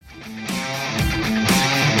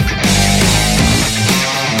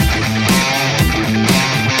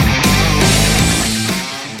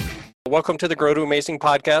Welcome to the Grow to Amazing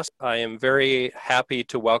podcast. I am very happy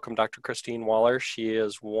to welcome Dr. Christine Waller. She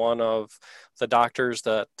is one of the doctors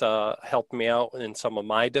that helped me out in some of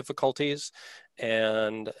my difficulties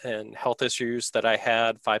and health issues that I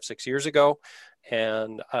had 5-6 years ago.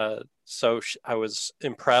 And so I was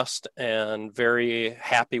impressed and very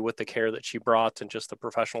happy with the care that she brought and just the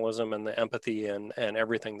professionalism and the empathy and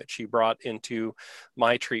everything that she brought into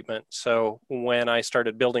my treatment. So when I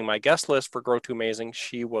started building my guest list for Grow to Amazing,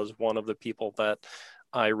 she was one of the people that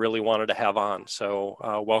I really wanted to have on.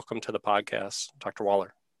 So welcome to the podcast, Dr.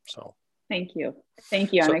 Waller. So thank you.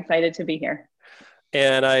 Thank you. I'm excited to be here.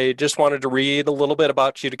 And I just wanted to read a little bit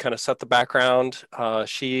about you to kind of set the background.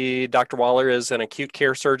 Dr. Waller, is an acute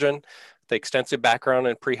care surgeon with extensive background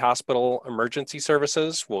in pre-hospital emergency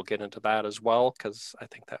services. We'll get into that as well, because I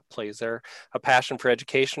think that plays there. A passion for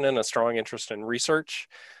education and a strong interest in research.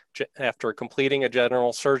 After completing a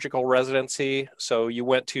general surgical residency, so you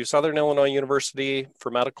went to Southern Illinois University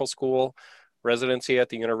for medical school, residency at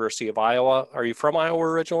the University of Iowa. Are you from Iowa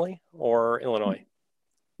originally or Illinois?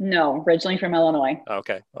 No, originally from Illinois.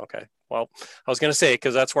 Okay. Well, I was going to say,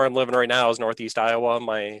 because that's where I'm living right now, is Northeast Iowa.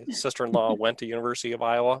 My sister-in-law went to University of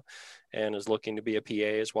Iowa and is looking to be a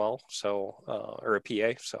PA as well. So, or a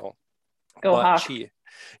PA. So, go Hawks.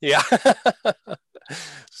 Yeah.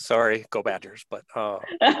 Sorry, go Badgers. But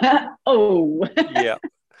oh, yeah.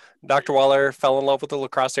 Dr. Waller fell in love with the La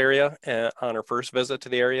Crosse area on her first visit to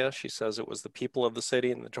the area. She says it was the people of the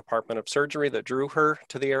city and the Department of Surgery that drew her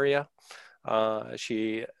to the area.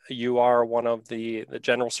 You are one of the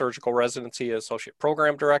General Surgical Residency Associate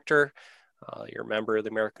Program Director. You're a member of the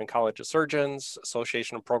American College of Surgeons,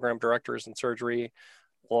 Association of Program Directors in Surgery,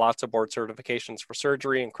 lots of board certifications for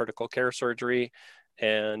surgery and critical care surgery.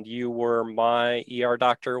 And you were my ER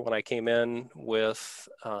doctor when I came in with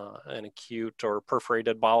an acute or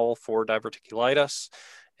perforated bowel for diverticulitis,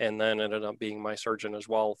 and then ended up being my surgeon as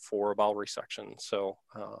well for bowel resection. So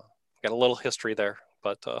got a little history there.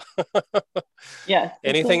 But yeah,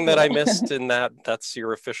 anything that I missed in that's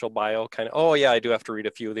your official bio kind of. Oh yeah, I do have to read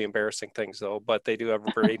a few of the embarrassing things though, but they do have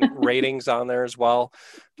ratings on there as well.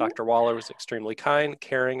 Dr. Waller was extremely kind,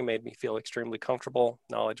 caring, made me feel extremely comfortable,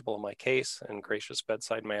 knowledgeable in my case, and gracious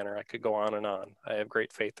bedside manner. I could go on and on. I have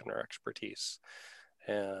great faith in her expertise.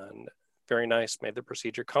 And very nice, made the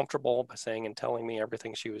procedure comfortable by saying and telling me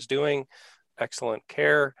everything she was doing. Excellent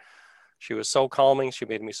care. She was so calming. She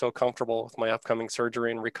made me so comfortable with my upcoming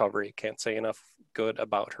surgery and recovery. Can't say enough good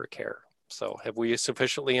about her care. So have we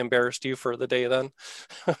sufficiently embarrassed you for the day then?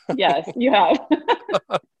 Yes, you have.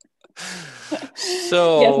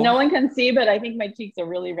 So yes, no one can see, but I think my cheeks are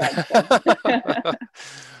really red. So.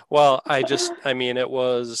 Well, it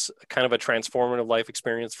was kind of a transformative life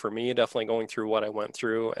experience for me, definitely going through what I went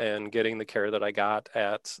through and getting the care that I got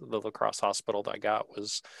at the La Crosse Hospital that I got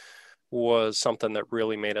was something that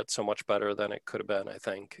really made it so much better than it could have been, I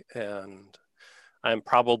think. And I'm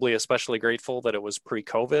probably especially grateful that it was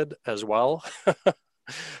pre-COVID as well,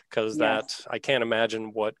 because yes. I can't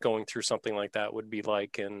imagine what going through something like that would be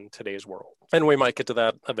like in today's world. And we might get to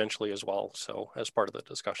that eventually as well, so as part of the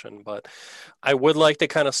discussion. But I would like to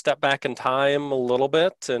kind of step back in time a little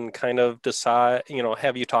bit and kind of decide,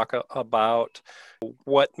 have you talk about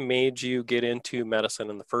what made you get into medicine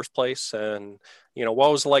in the first place, and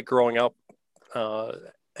what was it like growing up,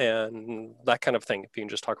 and that kind of thing. If you can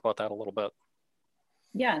just talk about that a little bit.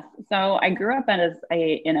 Yes. So I grew up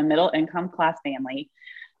in a middle income class family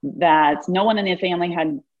that no one in the family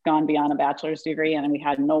had gone beyond a bachelor's degree, and we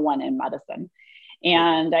had no one in medicine.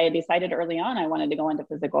 And I had decided early on I wanted to go into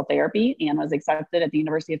physical therapy, and was accepted at the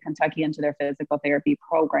University of Kentucky into their physical therapy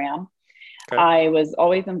program. Okay. I was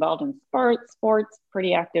always involved in sports,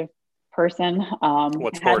 pretty active person.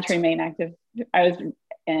 What sports? Had to remain active. I was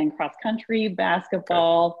in cross country,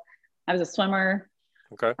 basketball. Okay. I was a swimmer.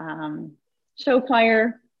 Okay. Show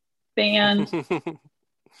choir, band,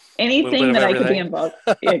 anything that I could be involved.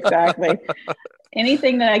 Exactly.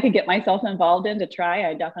 Anything that I could get myself involved in to try,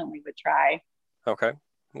 I definitely would try. Okay.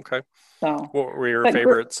 So what were your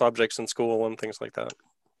favorite subjects in school and things like that?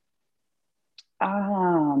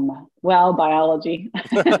 Well, biology.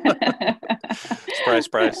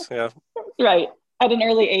 Surprise. Yeah. Right. At an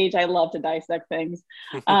early age, I love to dissect things.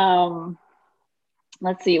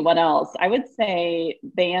 Let's see, what else? I would say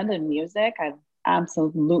band and music. I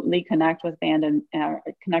absolutely connect with band and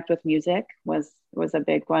connect with music was a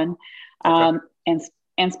big one. Okay.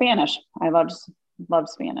 And Spanish. I love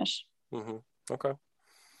Spanish. Mm-hmm. Okay.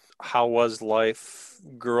 How was life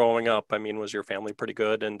growing up? Was your family pretty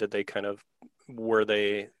good, and were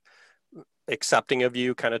they accepting of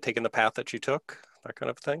you kind of taking the path that you took, that kind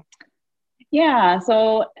of thing? Yeah.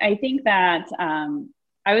 So I think that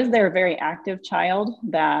I was their very active child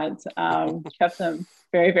that kept them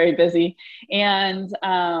very, very busy. And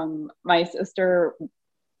my sister,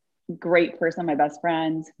 great person, my best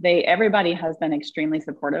friend, everybody has been extremely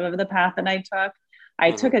supportive of the path that I took.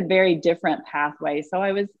 I took a very different pathway. So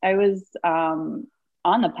I was on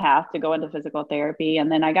the path to go into physical therapy.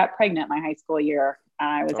 And then I got pregnant my high school year.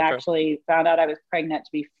 I was actually found out I was pregnant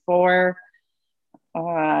before,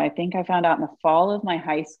 I think I found out in the fall of my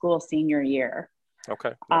high school senior year.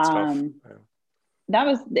 Okay. That's tough. Yeah. That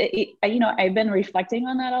was, you know, I've been reflecting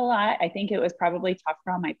on that a lot. I think it was probably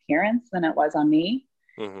tougher on my parents than it was on me.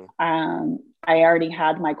 I already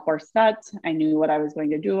had my course set. I knew what I was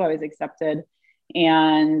going to do. I was accepted.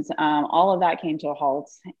 And all of that came to a halt.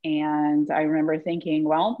 And I remember thinking,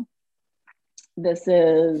 well, this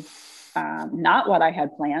is not what I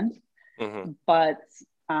had planned, but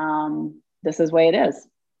this is the way it is.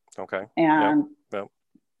 Okay. And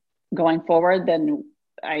going forward, then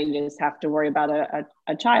I just have to worry about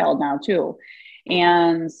a child now too.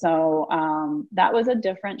 And so that was a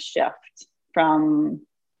different shift from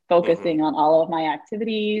focusing on all of my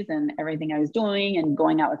activities and everything I was doing and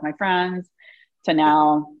going out with my friends to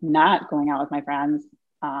now not going out with my friends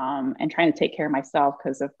and trying to take care of myself.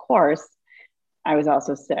 Because of course I was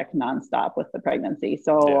also sick nonstop with the pregnancy.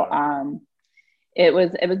 So it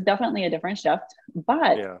was definitely a different shift,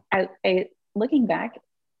 but I looking back,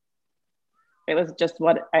 it was just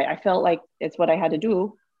what I felt like it's what I had to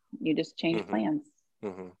do. You just change plans.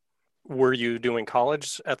 Were you doing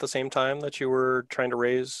college at the same time that you were trying to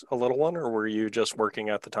raise a little one, or were you just working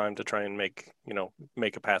at the time to try and make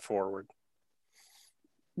a path forward?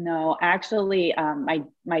 No, actually,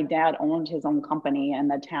 my dad owned his own company in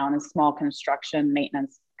the town, a small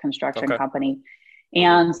maintenance construction company.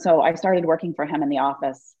 And so I started working for him in the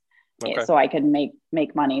office so I could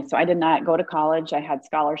make money. So I did not go to college. I had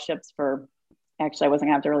scholarships actually, I wasn't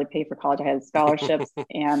gonna have to really pay for college. I had scholarships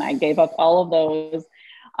and I gave up all of those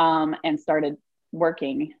and started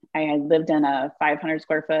working. I had lived in a 500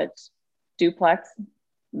 square foot duplex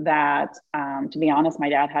that, to be honest, my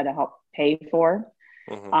dad had to help pay for.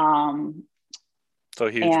 So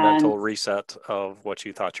huge mental reset of what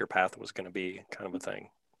you thought your path was going to be, kind of a thing.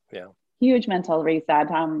 Yeah. Huge mental reset.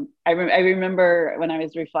 I remember when I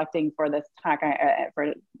was reflecting for this talk,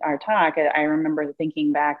 for our talk, I remember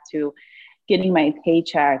thinking back to getting my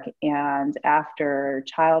paycheck and after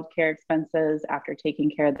childcare expenses, after taking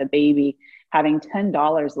care of the baby, having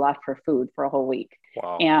 $10 left for food for a whole week.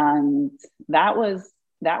 Wow. And that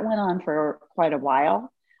went on for quite a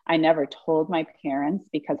while. I never told my parents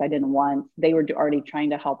because they were already trying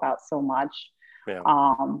to help out so much. Yeah.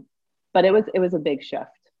 But it was a big shift.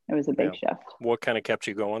 It was a big shift. What kind of kept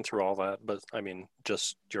you going through all that? But I mean,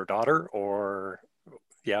 just your daughter or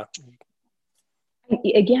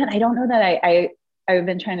Again, I don't know that I've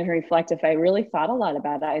been trying to reflect if I really thought a lot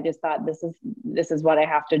about it. I just thought this is what I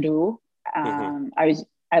have to do.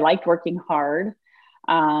 I liked working hard.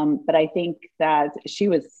 But I think that she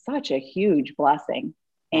was such a huge blessing.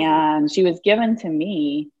 And she was given to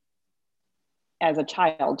me as a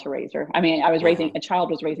child to raise her. I mean, a child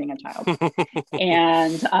was raising a child.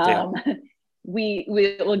 And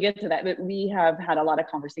we'll get to that, but we have had a lot of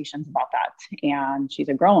conversations about that. And she's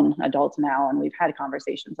a grown adult now, and we've had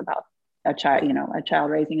conversations about a child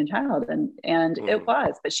raising a child. And it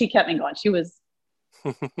was, but she kept me going. She was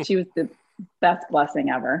the best blessing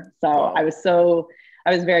ever. So wow. I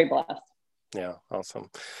was very blessed. Yeah. Awesome.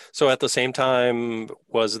 So at the same time,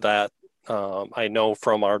 was that, I know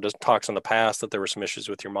from our talks in the past that there were some issues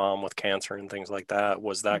with your mom with cancer and things like that.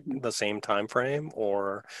 Was that the same time frame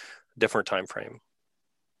or different time frame?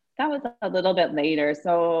 That was a little bit later.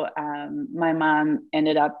 So my mom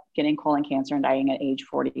ended up getting colon cancer and dying at age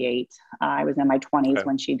 48. I was in my 20s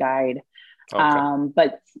when she died.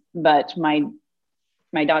 But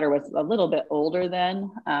my daughter was a little bit older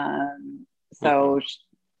then.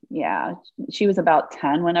 She was about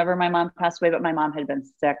 10 whenever my mom passed away, but my mom had been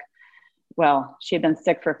sick. Well, she had been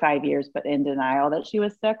sick for 5 years, but in denial that she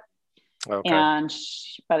was sick. And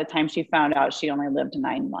by the time she found out, she only lived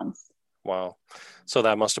 9 months. Wow. So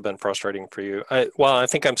that must have been frustrating for you. I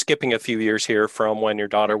think I'm skipping a few years here from when your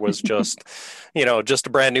daughter was just, just a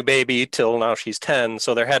brand new baby till now she's 10.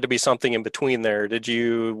 So there had to be something in between there. Did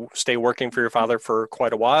you stay working for your father for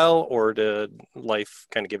quite a while, or did life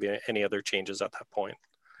kind of give you any other changes at that point?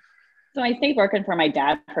 So I stayed working for my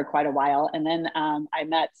dad for quite a while. And then I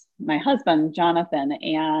met my husband, Jonathan,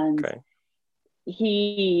 and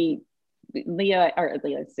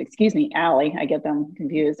Allie, I get them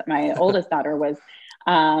confused. My oldest daughter was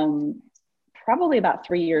probably about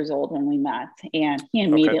 3 years old when we met, and he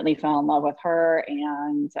immediately fell in love with her.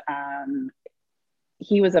 And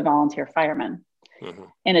he was a volunteer fireman Mm-hmm.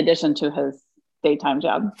 in addition to his daytime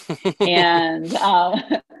job. And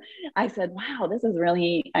I said, wow, this is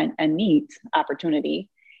really a neat opportunity.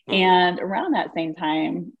 Mm-hmm. And around that same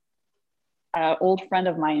time, an old friend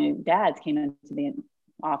of my dad's came into the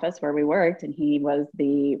office where we worked, and he was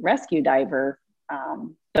the rescue diver,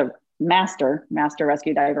 the master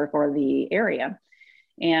rescue diver for the area.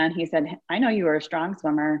 And he said, I know you are a strong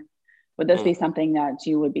swimmer. Would this be something that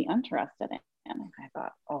you would be interested in? And I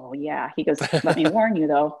thought, oh yeah. He goes, let me warn you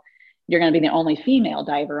though, you're going to be the only female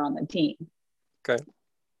diver on the team. Okay.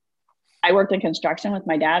 I worked in construction with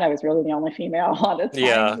my dad. I was really the only female a lot of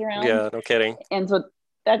times around. Yeah, no kidding. And so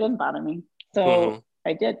that didn't bother me. So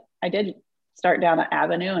I did start down an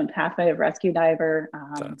avenue and pathway of rescue diver.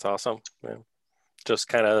 That's awesome. Yeah. Just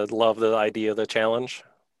kind of love the idea of the challenge.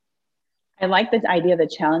 I like the idea of the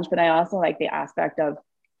challenge, but I also like the aspect of,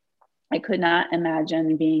 I could not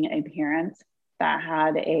imagine being a parent that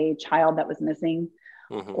had a child that was missing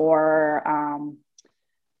or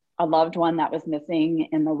a loved one that was missing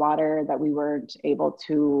in the water that we weren't able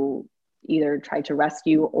to either try to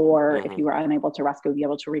rescue, or if you were unable to rescue, be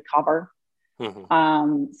able to recover.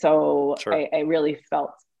 So sure. I really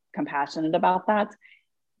felt compassionate about that.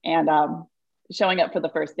 And showing up for the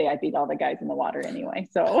first day, I beat all the guys in the water anyway.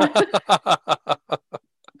 So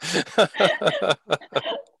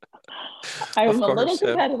I'm a little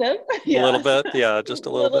competitive. Yeah. A little bit. Yeah, just a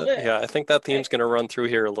little bit. Yeah, I think that theme's going to run through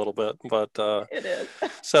here a little bit. But it is.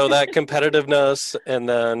 So that competitiveness, and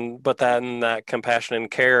then that compassion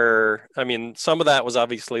and care, I mean, some of that was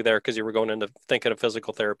obviously there because you were going into thinking of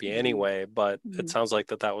physical therapy anyway, but it sounds like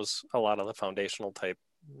that was a lot of the foundational type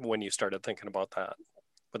when you started thinking about that.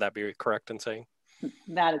 Would that be correct in saying?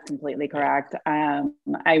 That is completely correct.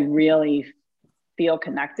 I really feel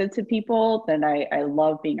connected to people, that I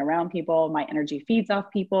love being around people. My energy feeds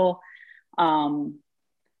off people.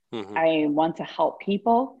 I want to help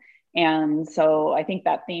people. And so I think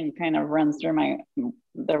that theme kind of runs through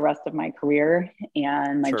the rest of my career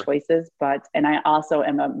and my choices. And I also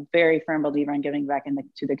am a very firm believer in giving back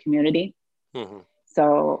to the community.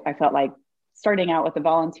 So I felt like starting out with the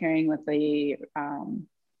volunteering, with the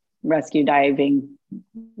rescue diving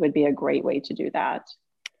would be a great way to do that.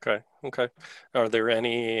 Okay. Are there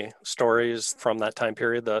any stories from that time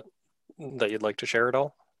period that you'd like to share at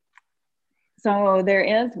all? So there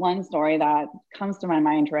is one story that comes to my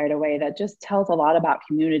mind right away that just tells a lot about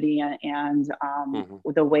community and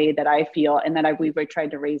the way that I feel and that we would try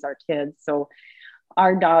to raise our kids. So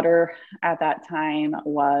our daughter at that time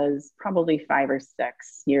was probably 5 or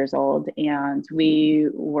 6 years old, and we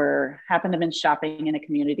happened to have been shopping in a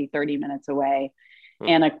community 30 minutes away.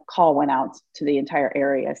 And a call went out to the entire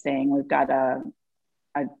area saying, we've got a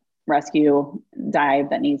rescue dive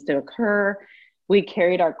that needs to occur. We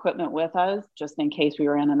carried our equipment with us just in case we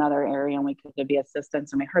were in another area and we could be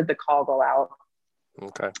assistance. And we heard the call go out.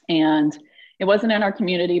 Okay. And it wasn't in our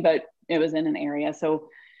community, but it was in an area. So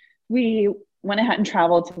we went ahead and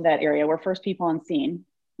traveled to that area. We're first people on scene.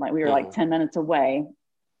 Like we were like 10 minutes away.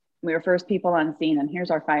 We were first people on scene, and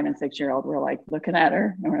here's our 5 and 6 year old. We're like looking at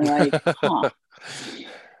her and we're like, huh.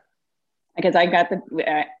 Because I got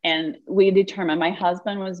and we determined, my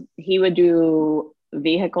husband he would do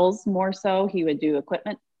vehicles more so. He would do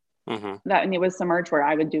equipment and it was submerged, where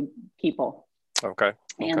I would do people. Okay.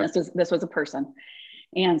 And this was a person.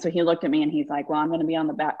 And so he looked at me and he's like, well, I'm going to be on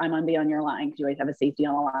the back. I'm going to be on your line because you always have a safety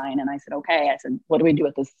on the line. And I said, okay. I said, what do we do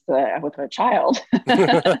with this, with a child?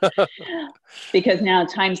 Because now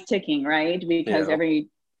time's ticking, right? Because every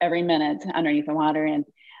minute underneath the water.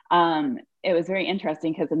 And it was very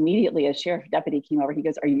interesting because immediately a sheriff deputy came over. He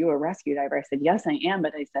goes, are you a rescue diver? I said, yes, I am.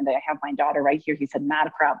 But I said, I have my daughter right here. He said, not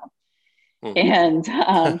a problem. And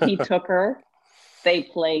he took her. They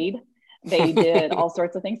played. They did all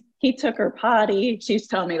sorts of things. He took her potty. She's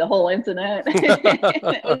telling me the whole incident.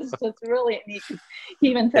 It was just really neat. He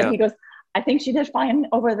even said, he goes, I think she did fine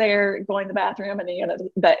over there going to the bathroom.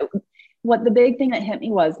 And but what the big thing that hit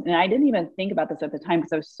me was, and I didn't even think about this at the time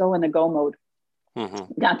because I was so in the go mode. We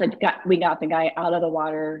got the guy out of the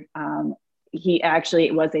water. He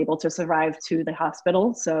actually was able to survive to the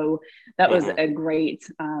hospital. So that was a great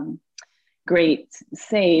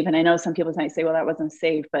save. And I know some people might say, well, that wasn't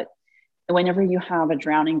safe, but whenever you have a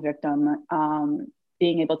drowning victim,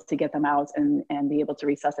 being able to get them out and be able to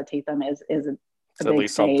resuscitate them is a big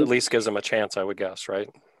save. At least gives them a chance, I would guess, right?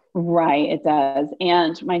 Right, it does.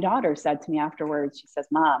 And my daughter said to me afterwards, she says,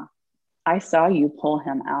 Mom, I saw you pull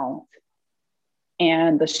him out.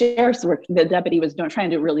 And the deputy was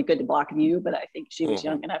trying to do really good to block view, but I think she was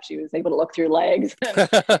young enough. She was able to look through legs.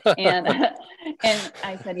 and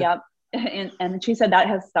I said, yep. and she said that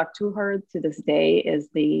has stuck to her to this day, is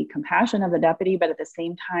the compassion of the deputy, but at the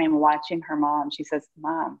same time watching her mom, she says,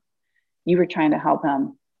 Mom, you were trying to help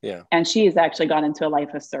him. Yeah. And she has actually gone into a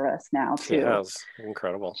life of service now too. She has.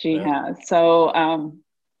 Incredible. She has. So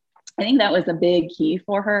I think that was a big key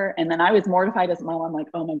for her. And then I was mortified as a mom. I'm like,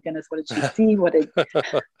 oh my goodness, what did she see?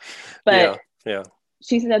 But yeah.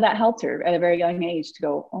 She said that helped her at a very young age to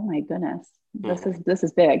go, oh my goodness, this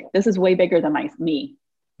is big. This is way bigger than me.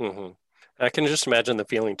 Mm-hmm. I can just imagine the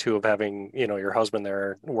feeling too of having, your husband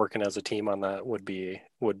there working as a team on that would be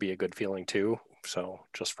a good feeling too. So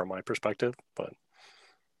just from my perspective, but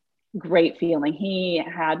great feeling. He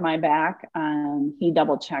had my back. He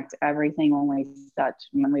double checked everything when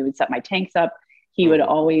we would set my tanks up. He would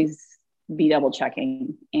always be double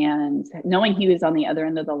checking, and knowing he was on the other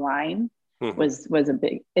end of the line was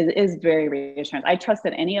is very reassuring. I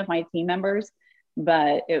trusted any of my team members,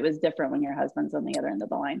 but it was different when your husband's on the other end of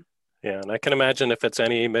the line. Yeah, and I can imagine if it's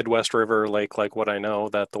any Midwest river lake like what I know,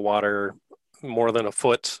 that the water more than a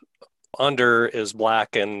foot under is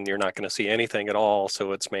black and you're not going to see anything at all.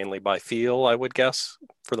 So it's mainly by feel, I would guess,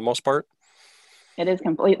 for the most part. It is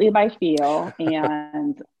completely by feel.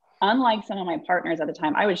 And unlike some of my partners at the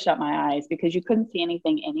time, I would shut my eyes because you couldn't see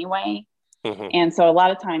anything anyway. And so a lot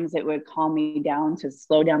of times it would calm me down to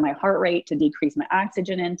slow down my heart rate, to decrease my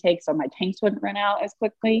oxygen intake so my tanks wouldn't run out as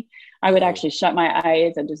quickly. I would actually shut my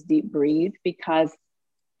eyes and just deep breathe because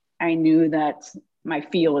I knew that my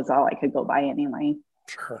feel was all I could go by anyway.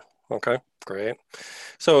 Sure. Okay, great.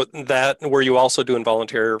 So were you also doing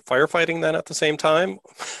volunteer firefighting then at the same time?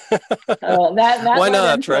 That why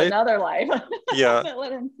not, right? Another life. Yeah.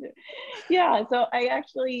 Yeah. So I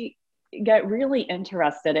actually got really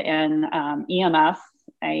interested in EMS.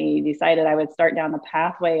 I decided I would start down the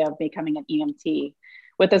pathway of becoming an EMT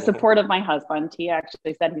with the support of my husband. He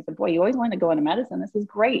actually said, boy, you always wanted to go into medicine. This is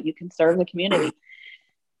great. You can serve the community.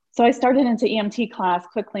 So I started into EMT class,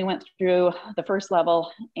 quickly went through the first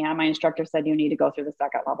level, and my instructor said, you need to go through the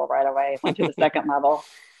second level right away. Went through the second level.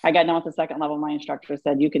 I got done with the second level. My instructor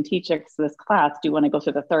said, you can teach this class. Do you want to go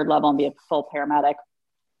through the third level and be a full paramedic?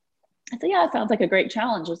 I said, yeah, it sounds like a great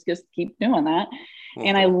challenge. Let's just keep doing that.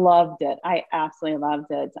 And I loved it. I absolutely loved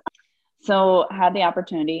it. So I had the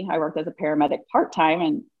opportunity. I worked as a paramedic part-time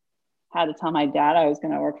and had to tell my dad I was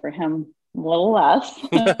going to work for him a little less,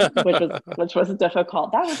 which was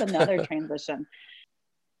difficult. That was another transition.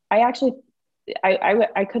 I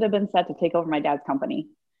could have been set to take over my dad's company.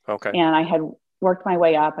 Okay. And I had worked my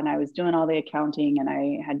way up and I was doing all the accounting and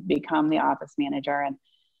I had become the office manager,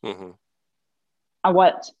 and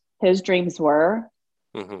what his dreams were,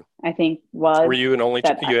 I think was. Were you an only,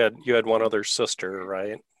 you had one other sister,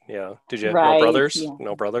 right? Yeah. Did you have no brothers? Yeah.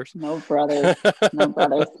 No brothers? No brothers. No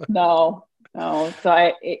brothers. No.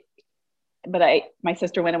 So my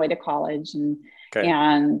sister went away to college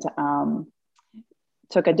and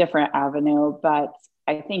took a different avenue. But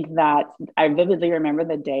I think that I vividly remember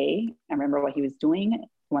the day. I remember what he was doing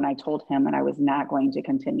when I told him that I was not going to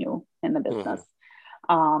continue in the business.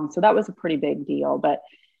 So that was a pretty big deal. But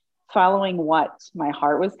following what my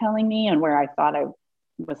heart was telling me and where I thought I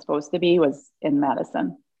was supposed to be was in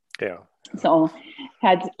medicine. Yeah. So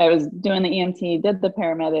I was doing the EMT, did the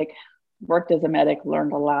paramedic, worked as a medic,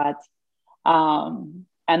 learned a lot. And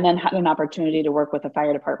then had an opportunity to work with the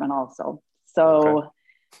fire department also. So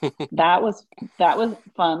that was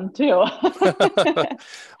fun too.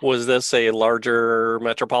 Was this a larger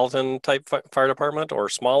metropolitan type fire department or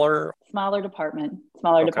smaller? Smaller department.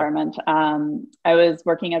 I was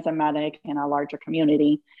working as a medic in a larger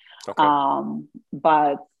community,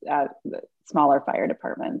 but smaller fire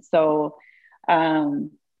department. So,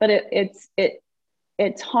 but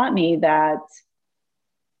it taught me that,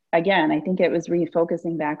 again, I think it was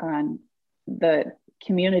refocusing back on the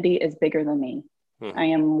community is bigger than me. I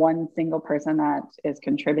am one single person that is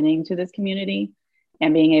contributing to this community,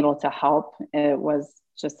 and being able to help, it was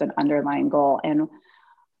just an underlying goal. And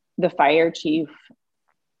the fire chief,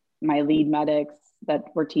 my lead medics that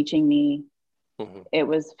were teaching me, it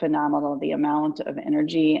was phenomenal. The amount of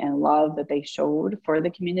energy and love that they showed for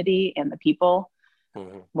the community and the people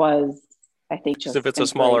was, I think, just if it's a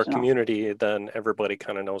smaller community, then everybody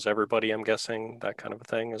kind of knows everybody, I'm guessing, that kind of a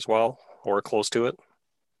thing as well, or close to it.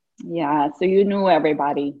 Yeah, so you knew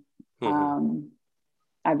everybody.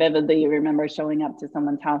 I vividly remember showing up to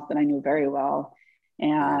someone's house that I knew very well,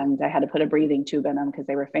 and I had to put a breathing tube in them because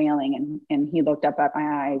they were failing, and he looked up at my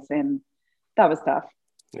eyes, and that was tough.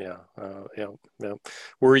 Yeah.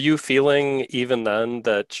 Were you feeling even then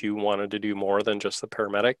that you wanted to do more than just the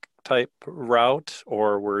paramedic type route,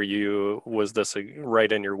 or was this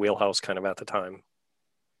right in your wheelhouse kind of at the time?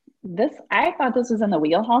 I thought this was in the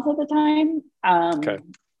wheelhouse at the time. Okay.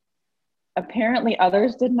 Apparently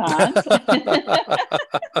others did not.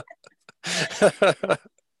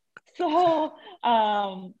 So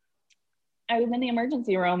I was in the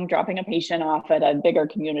emergency room dropping a patient off at a bigger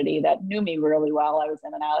community that knew me really well. I was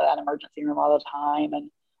in and out of that emergency room all the time.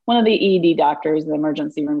 And one of the ED doctors, the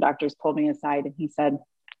emergency room doctors, pulled me aside and he said,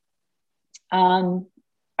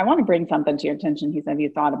 I want to bring something to your attention. He said, have you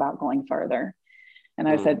thought about going further? And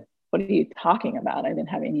I said, what are you talking about? I didn't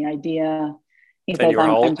have any idea. He And says,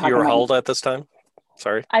 I'm talking you were how about, old at this time?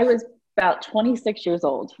 Sorry. I was about 26 years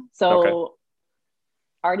old. So Okay.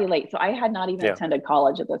 already late. So I had not even Yeah. attended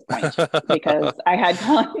college at this point because I had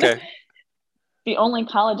gone, Okay. the only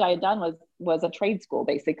college I had done was a trade school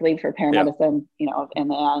basically for Yeah. paramedicine,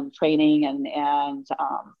 and training and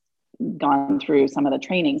gone through some of the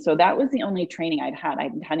training. So that was the only training I'd had. I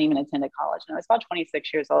hadn't even attended college. And I was about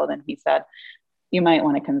 26 years old. And he said, you might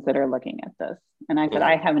want to consider looking at this. And I said,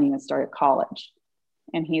 I haven't even started college.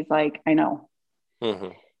 And he's like, I know.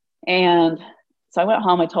 And so I went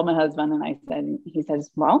home, I told my husband, and he says,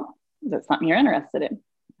 well, is it something you're interested in?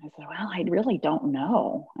 I said, well, I really don't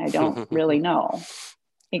know. I don't really know.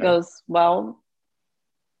 He goes, well,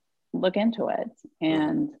 look into it.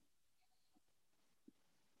 And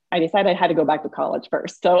I decided I had to go back to college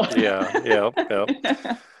first. So yeah.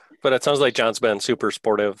 But it sounds like John's been super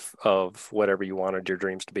supportive of whatever you wanted your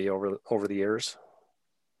dreams to be over the years.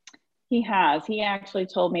 He has. He actually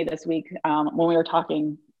told me this week when we were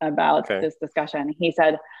talking about this discussion, he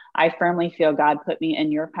said, I firmly feel God put me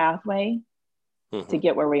in your pathway to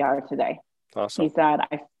get where we are today. Awesome. He said,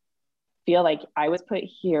 I feel like I was put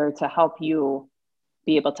here to help you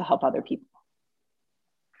be able to help other people.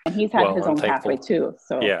 And he's had his own pathway too.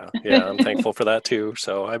 So yeah, I'm thankful for that too.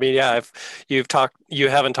 So I mean, yeah, you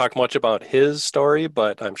haven't talked much about his story,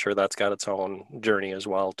 but I'm sure that's got its own journey as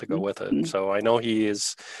well to go with it. So I know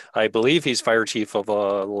I believe he's fire chief of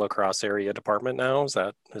a La Crosse area department now. Is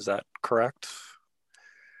that correct?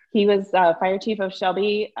 He was fire chief of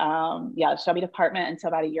Shelby, Shelby department until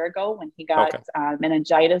about a year ago when he got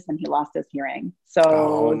meningitis and he lost his hearing.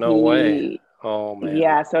 So no way. Oh man.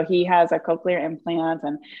 Yeah, so he has a cochlear implant,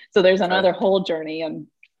 and so there's another whole journey, and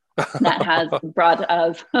that has brought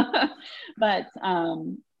us, but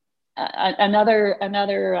another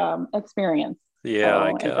experience. Yeah, so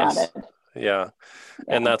I guess. Yeah,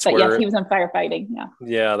 and that's but where. Yes, he was in firefighting. Yeah.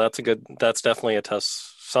 Yeah, that's definitely a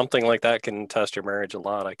test. Something like that can test your marriage a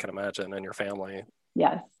lot, I can imagine, and your family.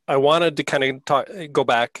 Yes. I wanted to kind of go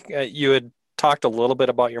back. You had talked a little bit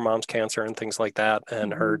about your mom's cancer and things like that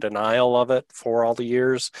and her denial of it for all the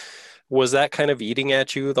years. Was that kind of eating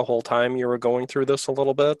at you the whole time you were going through this a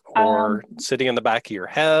little bit, or sitting in the back of your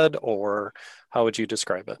head, or how would you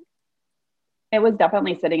describe it? It was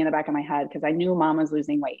definitely sitting in the back of my head because I knew Mom was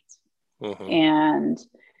losing weight. And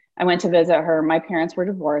I went to visit her. My parents were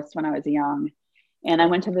divorced when I was young. And I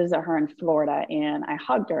went to visit her in Florida and I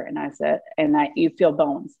hugged her and I said, you feel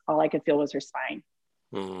bones. All I could feel was her spine.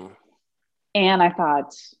 And I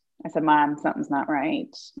said, Mom, something's not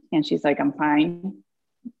right. And she's like, I'm fine.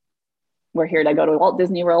 We're here to go to Walt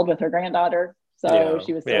Disney World with her granddaughter. So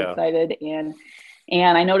she was so excited. And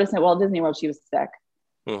I noticed at Walt Disney World, she was sick.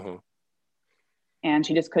 And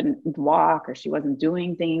she just couldn't walk or she wasn't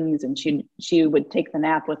doing things. And she would take the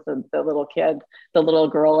nap with the little kid, the little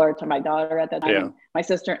girl, or to my daughter at that time. Yeah. My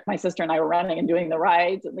sister and I were running and doing the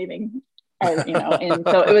rides and leaving, and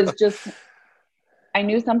so it was just, I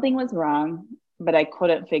knew something was wrong, but I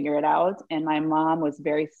couldn't figure it out. And my mom was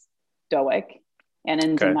very stoic and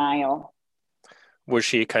in denial. Was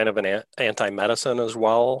she kind of an anti-medicine as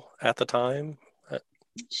well at the time?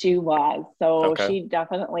 She was. So she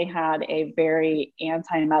definitely had a very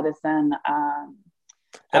anti-medicine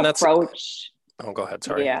approach. Go ahead.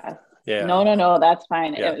 Sorry. Yeah. Yeah. No, that's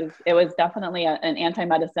fine. Yeah. It was definitely an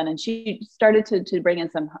anti-medicine, and she started to bring in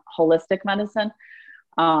some holistic medicine,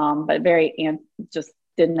 but just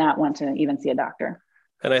did not want to even see a doctor.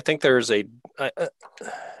 And I think there's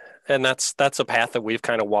and that's a path that we've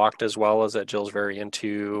kind of walked as well, as that Jill's very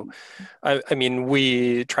into. I mean,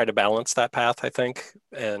 we try to balance that path, I think,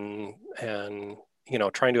 and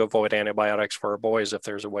trying to avoid antibiotics for our boys if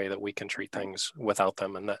there's a way that we can treat things without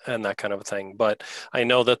them and that kind of a thing. But I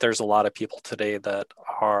know that there's a lot of people today that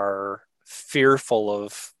are fearful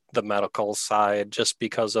of the medical side just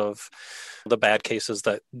because of the bad cases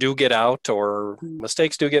that do get out or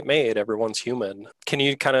mistakes do get made. Everyone's human. Can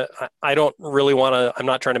you kind of, I don't really want to, I'm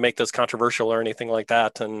not trying to make this controversial or anything like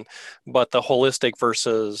that. But the holistic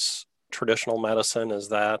versus traditional medicine, is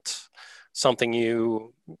that something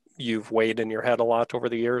you've weighed in your head a lot over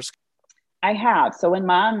the years? I have. So when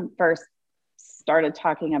Mom first started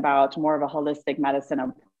talking about more of a holistic medicine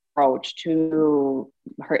approach to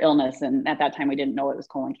her illness. And at that time, we didn't know it was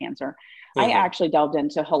colon cancer. I actually delved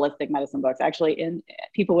into holistic medicine books. Actually,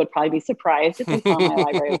 people would probably be surprised if they saw my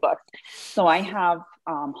library of books. So I have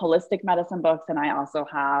holistic medicine books, and I also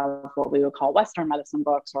have what we would call Western medicine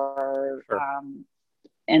books, or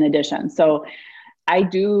in addition. So I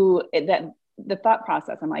do that. The thought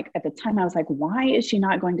process, I'm like, at the time I was like, why is she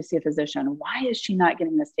not going to see a physician? Why is she not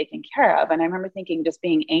getting this taken care of? And I remember thinking, just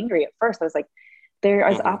being angry at first. I was like, there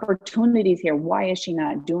is opportunities here. Why is she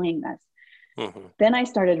not doing this? Then I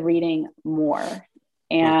started reading more,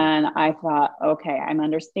 and I thought, okay, I'm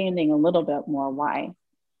understanding a little bit more why.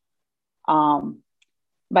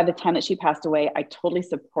 By the time that she passed away, I totally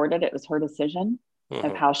supported it. It was her decision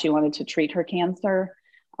of how she wanted to treat her cancer.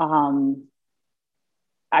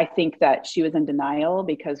 I think that she was in denial,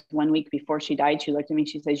 because 1 week before she died, she looked at me,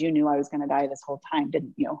 she says, "You knew I was going to die this whole time,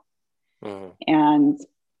 didn't you?" And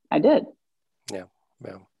I did. Yeah.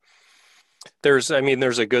 There's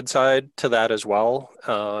a good side to that as well.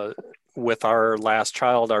 With our last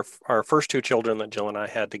child, our first two children that Jill and I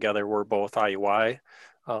had together were both IUI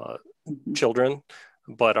children,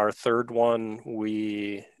 but our third one,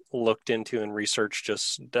 we looked into and researched.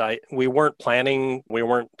 We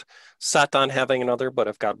weren't set on having another, but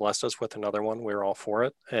if God blessed us with another one, we were all for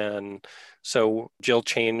it. And so Jill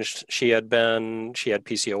changed. She had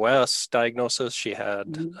PCOS diagnosis. She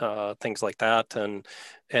had things like that, and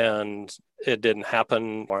it didn't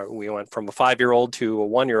happen. We went from a 5-year-old to a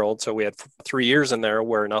 1-year-old, so we had 3 years in there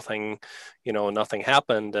where nothing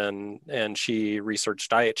happened. And she researched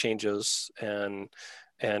diet changes, and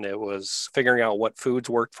it was figuring out what foods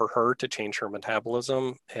worked for her to change her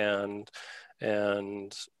metabolism and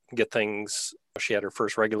get things. She had her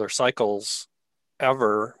first regular cycles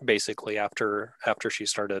ever, basically, after she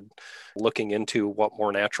started looking into what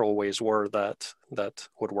more natural ways were that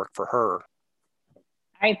would work for her.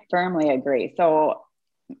 I firmly agree. So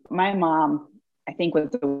my mom, I think,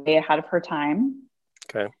 was way ahead of her time.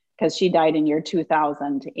 Okay. Because she died in year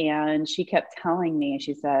 2000, and she kept telling me,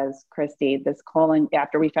 she says, "Christy,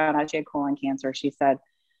 after we found out she had colon cancer, she said,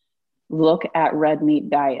 look at red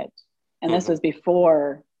meat diet." And this was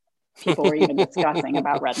before people were even discussing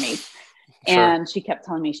about red meat. Sure. And she kept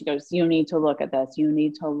telling me, she goes, "You need to look at this. You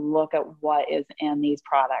need to look at what is in these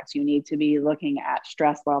products. You need to be looking at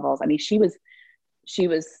stress levels." I mean, she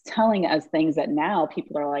was telling us things that now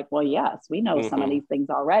people are like, well, yes, we know some of these things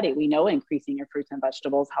already. We know increasing your fruits and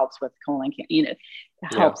vegetables helps with colon cancer,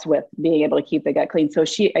 helps with being able to keep the gut clean. So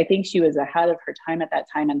I think she was ahead of her time at that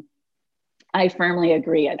time. And I firmly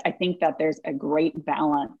agree. I think that there's a great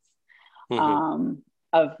balance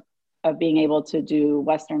of being able to do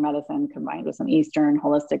Western medicine combined with some Eastern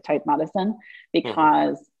holistic type medicine,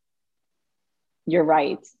 because you're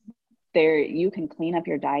right. You can clean up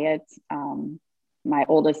your diet. My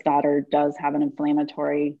oldest daughter does have an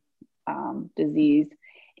inflammatory disease.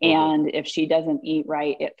 And if she doesn't eat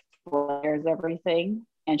right, it flares everything.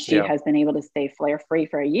 And she has been able to stay flare-free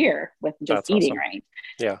for a year with just eating right.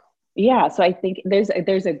 Yeah. So I think there's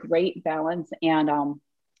a great balance. And I'm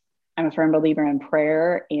a firm believer in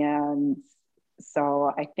prayer. And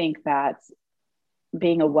so I think that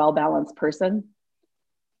being a well-balanced person,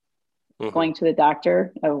 going to the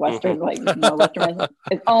doctor of Western, Western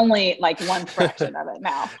is only like one fraction of it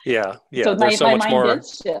now. Yeah. So there's so my much mind more. did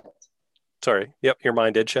shift. Sorry. Yep. Your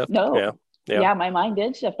mind did shift. No. Yeah. My mind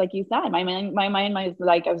did shift. Like you said, my mind was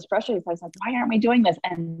like, I was frustrated. I was like, why aren't we doing this?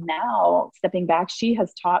 And now stepping back, she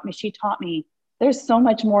taught me there's so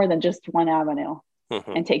much more than just one avenue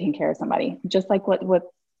and taking care of somebody, just like with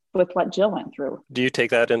what Jill went through. Do you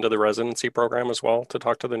take that into the residency program as well to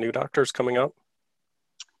talk to the new doctors coming up?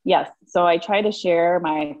 Yes. So I try to share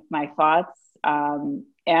my thoughts, and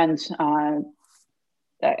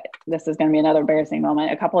this is going to be another embarrassing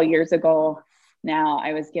moment. A couple of years ago now,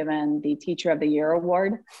 I was given the Teacher of the Year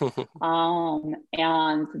award.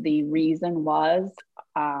 And the reason was,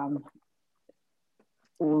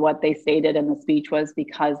 what they stated in the speech was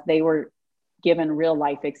because they were given real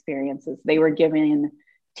life experiences. They were given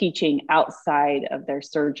teaching outside of their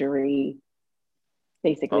surgery,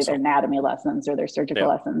 basically their anatomy lessons or their surgical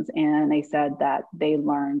lessons. And they said that they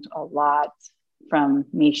learned a lot from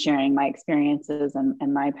me sharing my experiences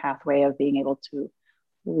and my pathway of being able to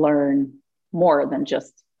learn more than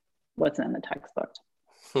just what's in the textbook.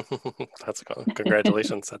 That's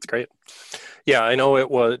congratulations. That's great. Yeah, I know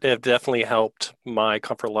it definitely helped my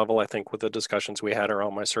comfort level, I think, with the discussions we had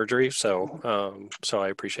around my surgery. So I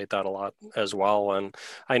appreciate that a lot as well. And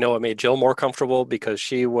I know it made Jill more comfortable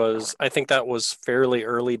because I think that was fairly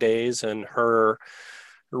early days in her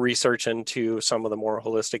research into some of the more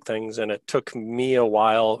holistic things. And it took me a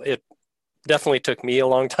while. It definitely took me a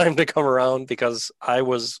long time to come around because I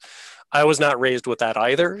was not raised with that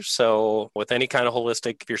either. So with any kind of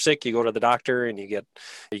holistic, if you're sick, you go to the doctor and you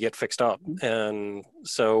get fixed up. And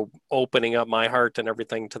so opening up my heart and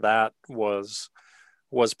everything to that was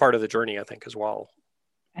part of the journey, I think, as well.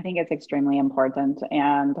 I think it's extremely important.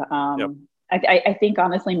 And Yep. I think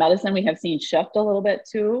honestly, medicine we have seen shift a little bit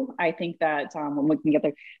too. I think that when we can get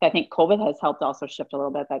there, I think COVID has helped also shift a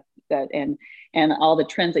little bit and all the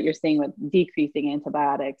trends that you're seeing with decreasing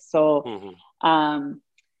antibiotics. So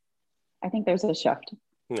I think there's a shift.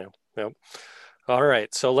 Yeah. All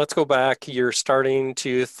right. So let's go back. You're starting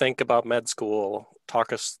to think about med school.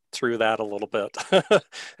 Talk us through that a little bit.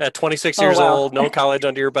 At 26 years old, no college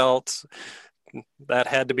under your belt. That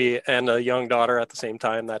had to be, and a young daughter at the same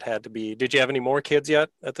time, that had to be. Did you have any more kids yet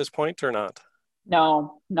at this point or not?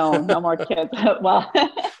 No more kids. Well,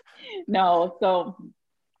 no. So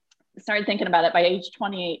started thinking about it by age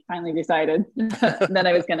 28, finally decided that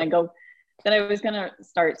I was going to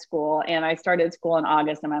start school. And I started school in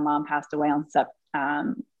August and my mom passed away on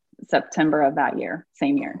September of that year,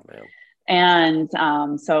 same year. Oh, and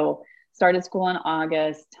so started school in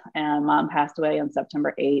August and mom passed away on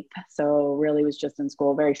September 8th. So really was just in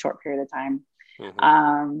school a very short period of time.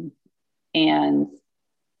 And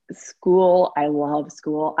school, I love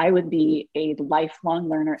school. I would be a lifelong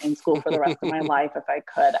learner in school for the rest of my life if I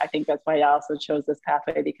could. I think that's why I also chose this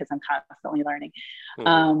pathway, because I'm constantly learning.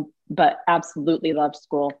 But absolutely loved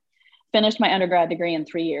school. Finished my undergrad degree in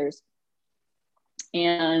 3 years.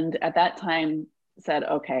 And at that time said,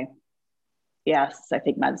 okay, yes, I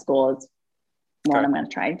think med school is what I'm going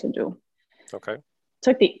to try to do. Okay.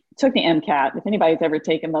 Took the MCAT. If anybody's ever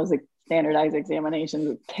taken those standardized examinations,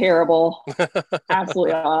 it's terrible,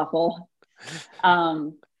 absolutely awful,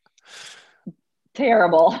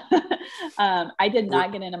 terrible. I did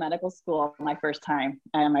not get into medical school my first time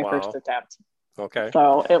and my first attempt. Okay.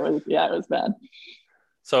 So it was bad.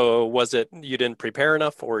 So was it you didn't prepare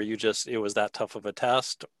enough, or it was that tough of a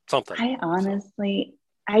test? Something. I honestly,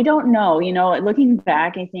 I don't know. Looking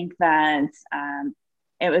back, I think that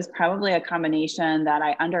it was probably a combination that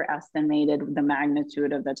I underestimated the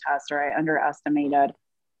magnitude of the test, or I underestimated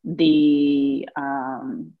the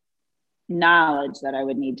knowledge that I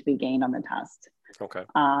would need to be gained on the test. Okay.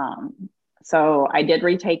 So I did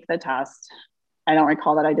retake the test. I don't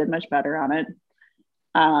recall that I did much better on it.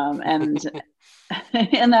 And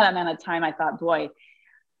in that amount of time, I thought, boy,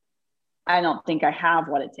 I don't think I have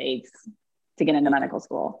what it takes to get into medical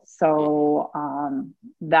school. So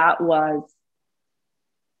that was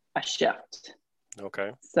a shift.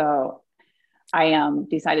 Okay. So I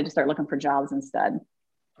decided to start looking for jobs instead.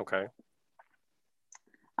 Okay.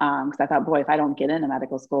 Because I thought, boy, if I don't get into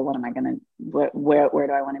medical school, what am I going to, where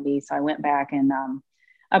do I want to be? So I went back and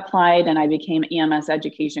applied, and I became EMS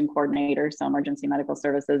education coordinator. So emergency medical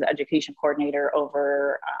services education coordinator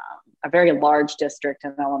over a very large district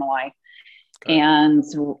in Illinois. Okay.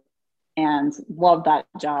 And loved that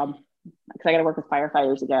job because I got to work with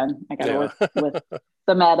firefighters again. I got to work with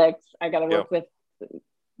the medics. I got to work with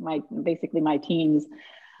my teams.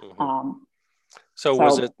 So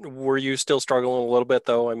were you still struggling a little bit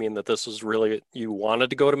though? I mean, that this was really, you wanted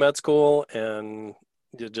to go to med school and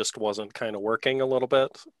it just wasn't kind of working a little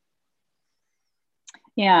bit?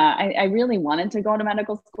 Yeah, I really wanted to go to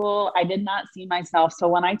medical school. I did not see myself. So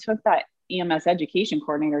when I took that EMS education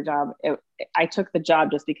coordinator job, I took the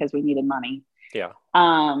job just because we needed money. Yeah.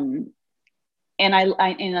 And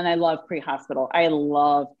I love pre-hospital. I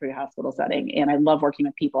love pre-hospital setting, and I love working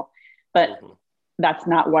with people, but that's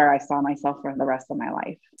not where I saw myself for the rest of my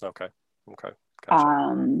life. Okay.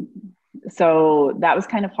 Gotcha. So that was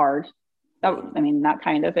kind of hard.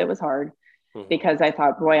 It was hard because I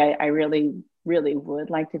thought, boy, I really, really would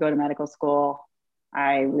like to go to medical school.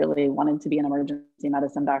 I really wanted to be an emergency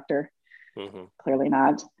medicine doctor. Clearly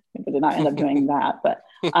not. I did not end up doing that, but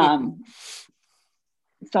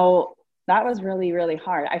so that was really, really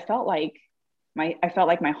hard. I felt like my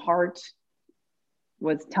heart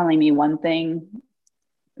was telling me one thing,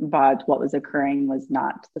 but what was occurring was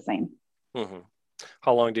not the same.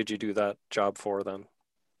 How long did you do that job for then?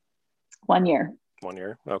 1 year. 1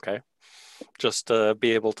 year. Okay. Just to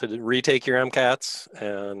be able to retake your MCATs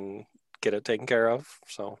and get it taken care of.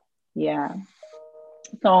 So, yeah.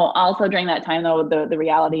 So also during that time though, the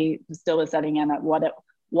reality still was setting in at what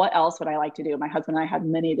else would I like to do? My husband and I had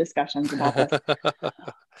many discussions about this.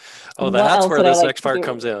 That's where this next part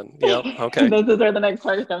comes in. Yep. Okay. This is where the next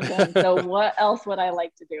part comes in. So what else would I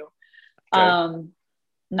like to do? Okay.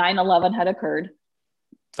 9/11 had occurred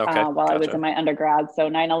while I was in my undergrad. So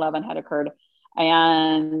 9/11 had occurred.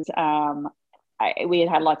 And we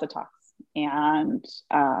had lots of talks. And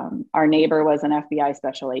our neighbor was an FBI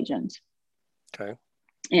special agent. Okay.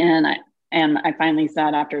 And I finally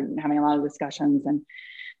said, after having a lot of discussions and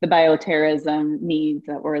the bioterrorism needs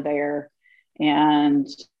that were there, and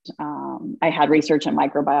I had research in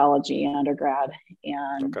microbiology in undergrad,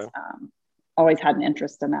 and always had an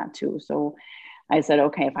interest in that too. So I said,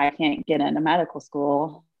 okay, if I can't get into medical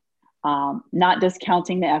school, not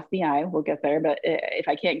discounting the FBI, we'll get there, but if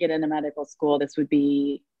I can't get into medical school, this would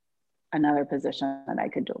be another position that I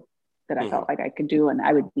could do, that I felt like I could do and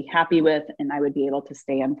I would be happy with, and I would be able to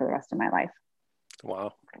stay in for the rest of my life.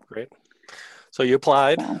 Wow, great. So you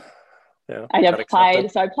applied. So, yeah, I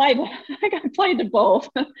applied. So I applied to both.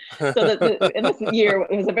 So in this year,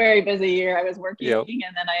 it was a very busy year. I was working,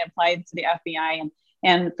 and then I applied to the FBI.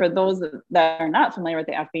 And for those that are not familiar with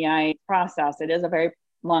the FBI process, it is a very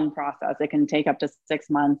long process. It can take up to 6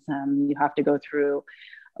 months. You have to go through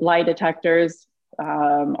lie detectors,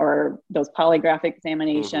 or those polygraph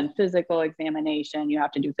examination, physical examination. You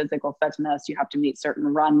have to do physical fitness. You have to meet certain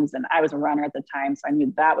runs. And I was a runner at the time, so I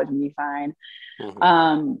knew that would be fine.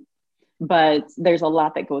 But there's a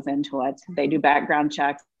lot that goes into it. They do background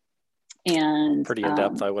checks, and pretty in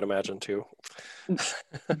depth, I would imagine too.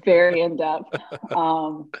 Very in depth.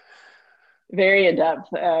 Very in depth.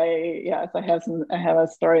 I have a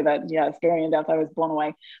story that, it's very in depth. I was blown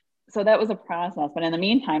away. So that was a process. But in the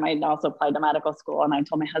meantime, I also applied to medical school, and I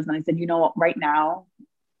told my husband, I said, you know what, right now,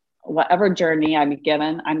 whatever journey I'm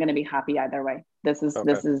given, I'm going to be happy either way. This is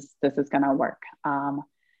going to work.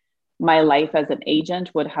 My life as an agent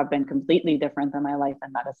would have been completely different than my life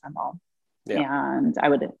in medicine though. Yeah. And I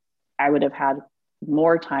would have had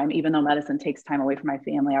more time, even though medicine takes time away from my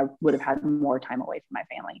family, I would have had more time away from my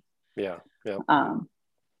family. Yeah.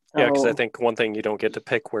 Because I think one thing, you don't get to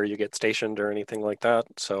pick where you get stationed or anything like that.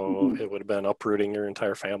 So it would have been uprooting your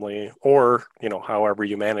entire family, or, however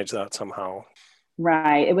you manage that somehow.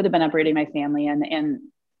 Right. It would have been uprooting my family. And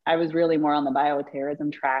I was really more on the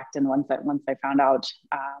bioterrorism track. And once I found out,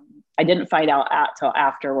 I didn't find out till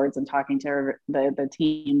afterwards, and talking to the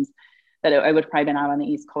teams, that I would probably been out on the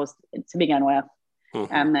East Coast to begin with,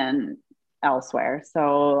 and then elsewhere.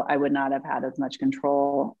 So I would not have had as much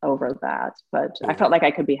control over that, but I felt like I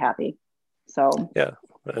could be happy. So yeah.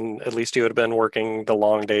 And at least you would have been working the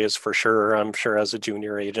long days for sure, I'm sure, as a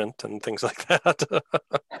junior agent and things like that.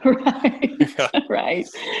 Right. Right.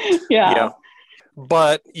 Yeah.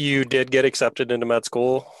 But you did get accepted into med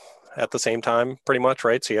school at the same time, pretty much,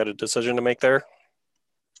 right? So you had a decision to make there?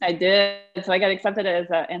 I did. So I got accepted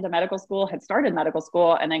into medical school, had started medical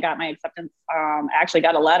school, and I got my acceptance. I actually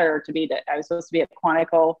got a letter I was supposed to be at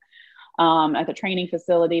Quantico at the training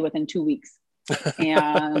facility within 2 weeks.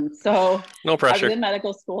 And so no pressure. I was in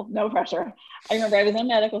medical school, no pressure. I remember I was in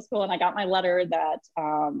medical school, and I got my letter that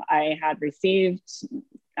I had received.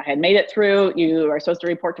 I had made it through. You are supposed to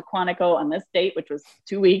report to Quantico on this date, which was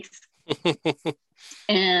 2 weeks.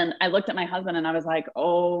 And I looked at my husband, and I was like,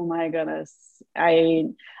 oh my goodness.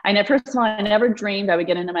 First of all, I never dreamed I would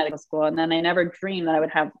get into medical school. And then I never dreamed that I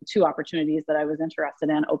would have 2 opportunities that I was interested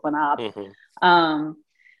in open up.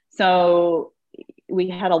 So we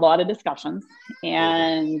had a lot of discussions,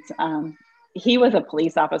 and he was a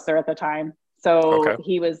police officer at the time. So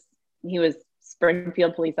he was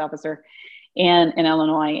Springfield police officer in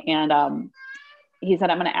Illinois. And he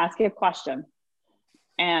said, I'm going to ask you a question.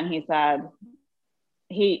 And he said,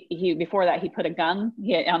 he before that, he put a gun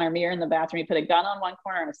on our mirror in the bathroom. He put a gun on one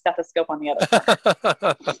corner and a stethoscope on the other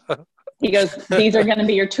corner. He goes, these are going to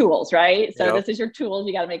be your tools, right? So this is your tools.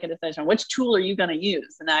 You got to make a decision. Which tool are you going to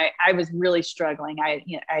use? And I was really struggling. I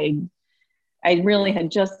really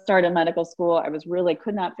had just started medical school. I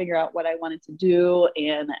could not figure out what I wanted to do.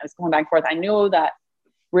 And I was going back and forth. I knew that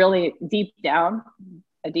really deep down,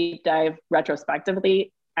 a deep dive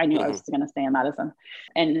retrospectively, I knew I was going to stay in medicine.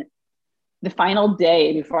 And the final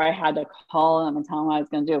day before I had to call them and tell them what I was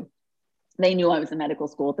going to do, they knew I was in medical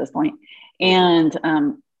school at this point. And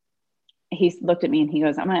he looked at me and he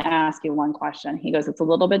goes, I'm going to ask you one question. He goes, it's a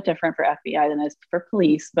little bit different for FBI than it is for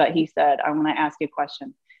police. But he said, I want to ask you a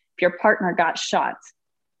question. If your partner got shot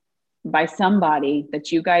by somebody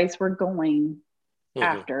that you guys were going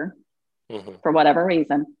after for whatever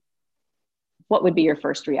reason, what would be your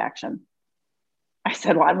first reaction? I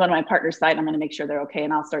said, well, I'm going to my partner's side. I'm going to make sure they're okay.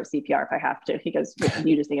 And I'll start CPR if I have to. He goes,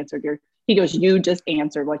 you just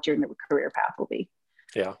answered what your career path will be.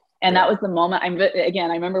 Yeah. And that was the moment. I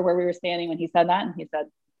remember where we were standing when he said that. And he said,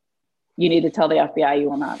 you need to tell the FBI you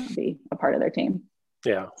will not be a part of their team.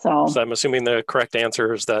 Yeah. So I'm assuming the correct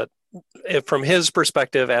answer is that from his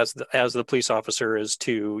perspective as the police officer is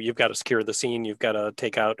to, you've got to secure the scene, you've got to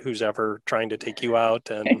take out who's ever trying to take you out,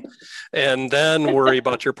 and then worry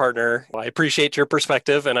about your partner. I appreciate your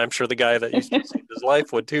perspective, and I'm sure the guy that used to save his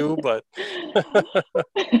life would too, but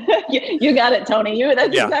you got it, Tony.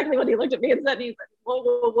 That's yeah. exactly what he looked at me and said. He said, whoa,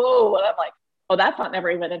 whoa, whoa. And I'm like, oh, that thought never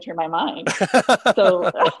even entered my mind. So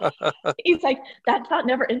he's like, that thought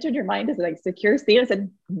never entered your mind as like secure scene. I said,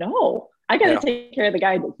 no, I got to take care of the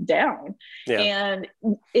guy that's down. Yeah. And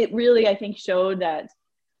it really, I think, showed that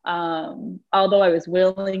although I was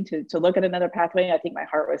willing to look at another pathway, I think my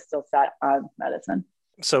heart was still set on medicine.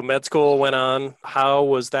 So med school went on. How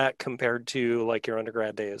was that compared to like your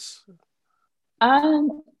undergrad days? I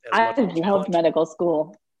loved medical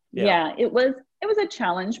school. Yeah, it was a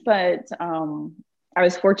challenge, but I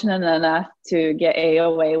was fortunate enough to get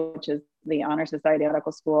AOA, which is the Honor Society of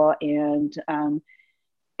Medical School, and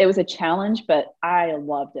it was a challenge, but I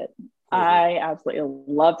loved it. Mm-hmm. I absolutely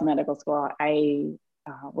loved medical school. I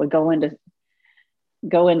would go into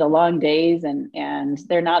long days, and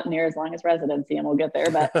they're not near as long as residency, and we'll get there,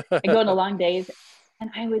 but I go into long days, and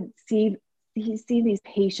I would see these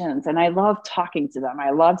patients, and I loved talking to them. I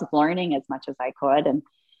loved learning as much as I could, and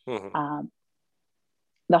mm-hmm.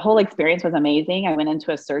 The whole experience was amazing. I went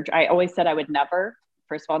into a surgery. I always said I would never,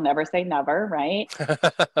 first of all, never say never, right?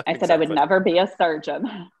 I said I would never be a surgeon.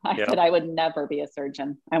 I said I would never be a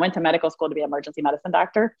surgeon. I went to medical school to be an emergency medicine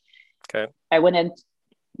doctor. Okay. I went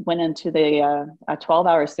into the a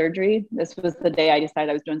 12-hour surgery. This was the day I decided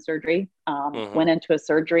I was doing surgery. Mm-hmm. Went into a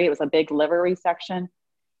surgery. It was a big liver resection.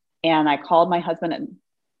 And I called my husband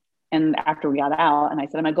and after we got out, and I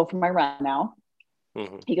said, I'm going to go for my run now.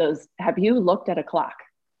 Mm-hmm. He goes, have you looked at a clock?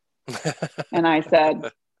 And I said,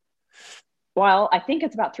 well, I think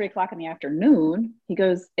it's about 3:00 in the afternoon. He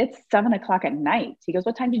goes, it's 7:00 at night. He goes,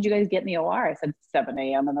 what time did you guys get in the OR? I said, 7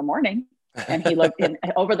 a.m. in the morning. And he looked in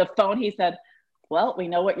over the phone. He said, well, we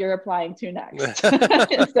know what you're applying to next.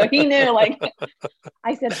 So he knew, like,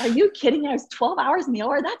 I said, are you kidding? I was 12 hours in the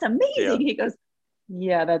OR. That's amazing. Yeah. He goes,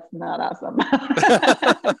 yeah, that's not awesome.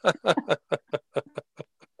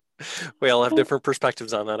 We all have different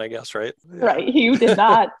perspectives on that, I guess, right? Yeah. Right.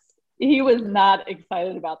 He was not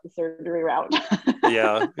excited about the surgery route.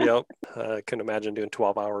 Yeah. Yep. I can imagine doing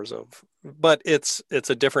 12 hours but it's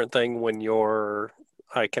a different thing when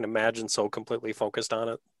I can imagine, so completely focused on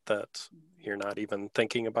it that you're not even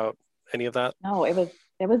thinking about any of that. No, it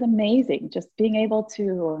was amazing. Just being able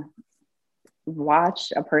to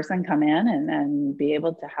watch a person come in and be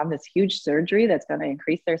able to have this huge surgery that's going to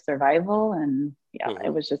increase their survival. And mm-hmm.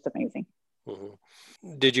 It was just amazing.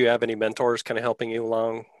 Mm-hmm. Did you have any mentors kind of helping you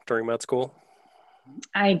along during med school?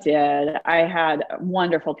 I did. I had a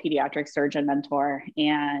wonderful pediatric surgeon mentor,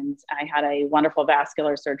 and I had a wonderful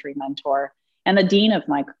vascular surgery mentor. And the dean of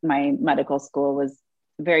my medical school was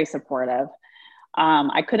very supportive.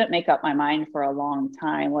 I couldn't make up my mind for a long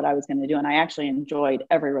time what I was going to do. And I actually enjoyed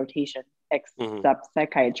every rotation except mm-hmm.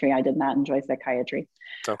 psychiatry. I did not enjoy psychiatry.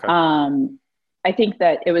 Okay. I think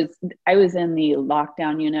that I was in the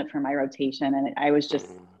lockdown unit for my rotation, and I was just,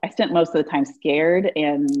 mm-hmm. I spent most of the time scared,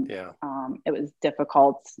 and it was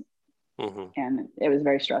difficult mm-hmm. and it was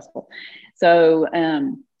very stressful. So,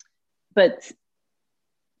 but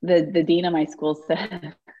the dean of my school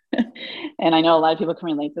said, and I know a lot of people can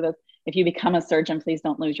relate to this, if you become a surgeon, please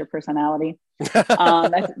don't lose your personality.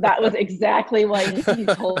 That was exactly what he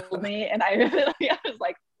told me. And I was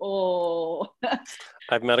like, oh.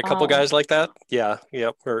 I've met a couple guys like that. Yeah.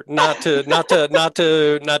 Yep. Or not to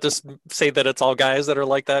say that it's all guys that are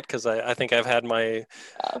like that, because I think I've had my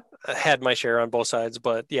share on both sides.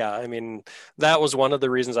 But yeah, I mean, that was one of the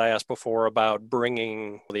reasons I asked before about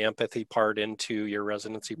bringing the empathy part into your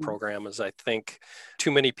residency program, is I think too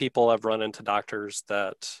many people have run into doctors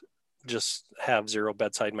that just have zero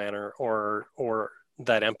bedside manner, or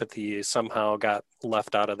that empathy somehow got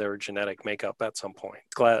left out of their genetic makeup at some point.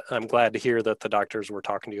 I'm glad to hear that the doctors were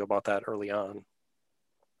talking to you about that early on.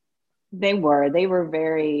 They were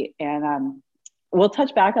very, and we'll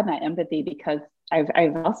touch back on that empathy, because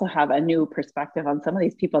I've also have a new perspective on some of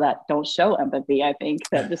these people that don't show empathy. I think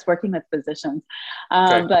that just working with physicians,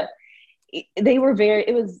 okay. But they were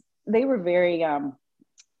very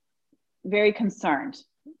very concerned.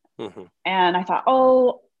 Mm-hmm. And I thought,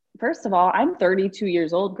 first of all, I'm 32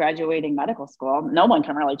 years old, graduating medical school. No one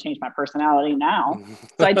can really change my personality now.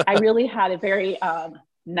 So I really had a very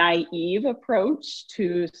naive approach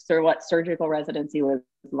to what surgical residency was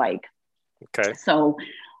like. Okay. So,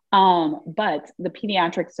 but the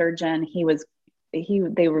pediatric surgeon,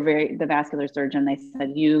 the vascular surgeon, they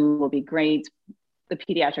said, you will be great. The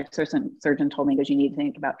pediatric surgeon told me, because you need to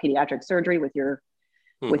think about pediatric surgery with your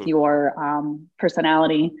with Mm-hmm. your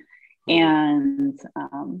personality. Mm-hmm. And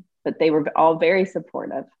but they were all very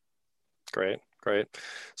supportive. Great, great.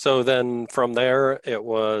 So then from there, it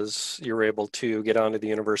was you were able to get on to the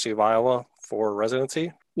University of Iowa for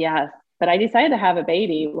residency? Yes, but I decided to have a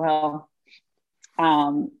baby. Well,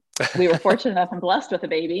 we were fortunate enough and blessed with a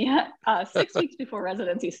baby 6 weeks before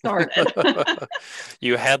residency started.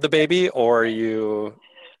 You had the baby or you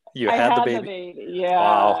I had the had the baby? baby.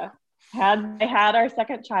 Wow. Yeah. I had our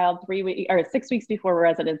second child 3 weeks or 6 weeks before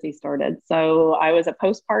residency started. So I was a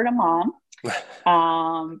postpartum mom,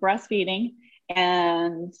 breastfeeding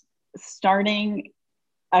and starting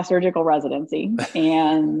a surgical residency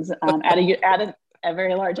and at a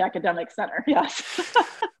very large academic center. Yes.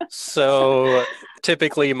 So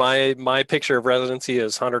typically my picture of residency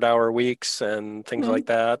is 100-hour weeks and things like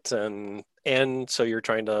that, and so you're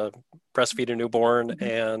trying to breastfeed a newborn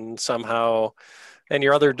and somehow, and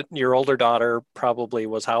your older daughter probably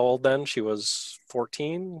was how old then? She was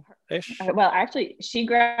 14-ish? Well, actually, she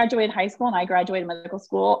graduated high school and I graduated medical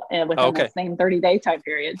school within the Okay. same 30-day time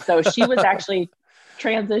period. So she was actually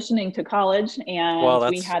transitioning to college Well,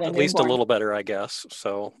 and we that's had a at least a newborn. little better, I guess.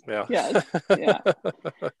 So, yeah. Yes. Yeah.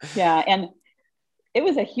 Yeah. And it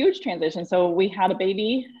was a huge transition. So we had a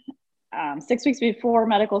baby 6 weeks before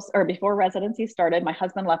before residency started. My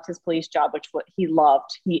husband left his police job, which he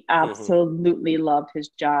loved. He Mm-hmm. absolutely loved his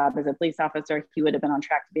job as a police officer. He would have been on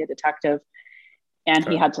track to be a detective, and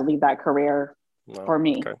he Okay. had to leave that career No. for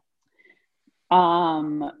me. Okay.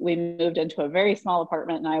 We moved into a very small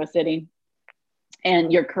apartment in Iowa City,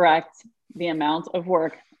 and you're correct. The amount of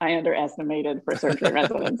work I underestimated for surgery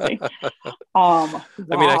residency. I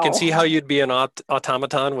mean, I can see how Wow. you'd be an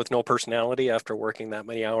automaton with no personality after working that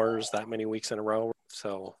many hours, that many weeks in a row.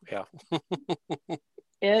 So, yeah.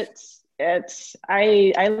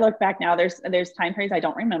 I look back now. There's time periods I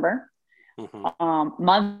don't remember, Mm-hmm.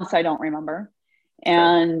 months I don't remember, Okay.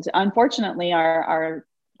 and unfortunately, our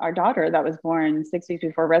daughter that was born 6 weeks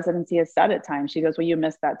before residency has said at times, she goes, "Well, you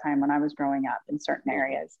missed that time when I was growing up in certain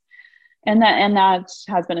areas." And that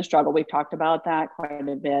has been a struggle. We've talked about that quite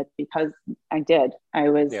a bit because I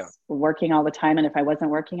was Yeah. working all the time. And if I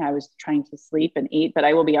wasn't working, I was trying to sleep and eat. But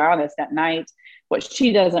I will be honest, at night, what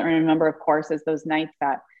she doesn't remember, of course, is those nights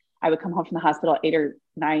that I would come home from the hospital at 8 or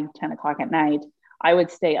 9, 10 o'clock at night. I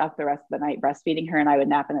would stay up the rest of the night breastfeeding her and I would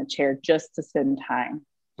nap in a chair just to spend time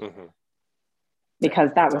Mm-hmm. Yeah, because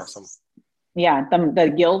that that's was, awesome. yeah,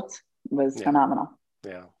 the guilt was Yeah. phenomenal.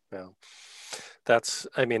 Yeah. Yeah.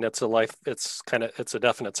 I mean, it's a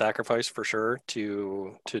definite sacrifice for sure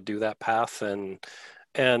to do that path.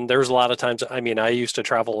 And there's a lot of times, I mean, I used to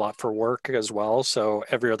travel a lot for work as well. So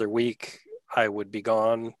every other week I would be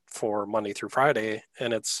gone for Monday through Friday,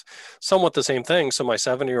 and it's somewhat the same thing. So my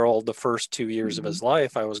 7-year-old, the first 2 years of Mm-hmm. his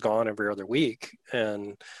life, I was gone every other week,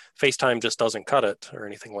 and FaceTime just doesn't cut it or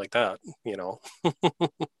anything like that, you know?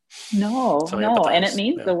 No, So I no. And it empathize.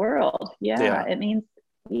 means Yeah. the world. Yeah. Yeah. It means,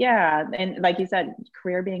 yeah. And like you said,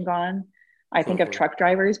 career being gone. I think of Hmm. truck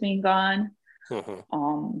drivers being gone, Hmm.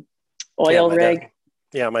 um, Yeah, oil my dad. rig.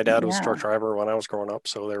 Yeah, my dad was a truck Yeah. driver when I was growing up,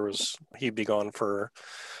 so he'd be gone for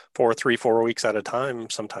 4 weeks at a time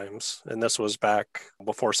sometimes. And this was back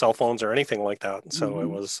before cell phones or anything like that. So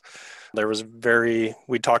Mm-hmm.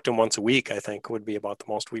 we'd talk to him once a week, I think would be about the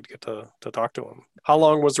most we'd get to talk to him. How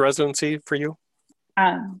long was residency for you?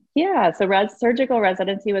 Yeah. So surgical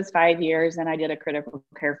residency was 5 years and I did a critical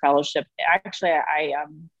care fellowship. Actually, I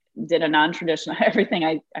did a non-traditional, everything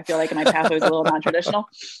I feel like in my pathway was a little non-traditional.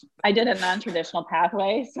 I did a non-traditional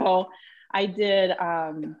pathway. So I did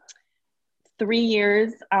 3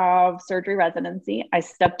 years of surgery residency. I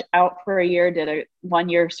stepped out for a year, did a 1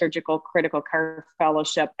 year surgical critical care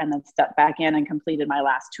fellowship, and then stepped back in and completed my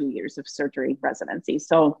last 2 years of surgery residency.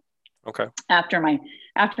 So Okay. after my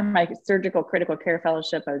surgical critical care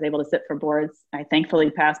fellowship, I was able to sit for boards. I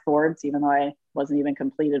thankfully passed boards, even though I wasn't even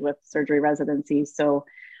completed with surgery residency. So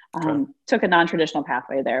Okay. took a non-traditional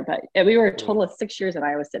pathway there, but we were a Mm. total of 6 years in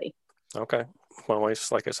Iowa City. Okay.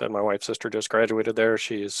 Like I said, my wife's sister just graduated there.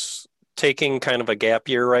 She's taking kind of a gap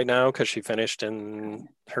year right now because she finished in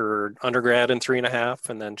her undergrad in 3.5,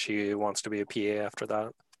 and then she wants to be a PA after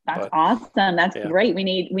that. That's But awesome. That's yeah, great. We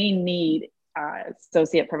need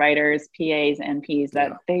associate providers, PAs, and Ps that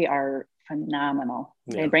yeah, they are phenomenal.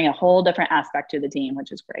 They yeah. bring a whole different aspect to the team,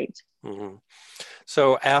 which is great. Hmm.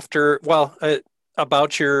 So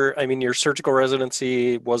about your surgical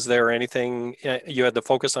residency, was there anything you had to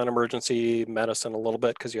focus on emergency medicine a little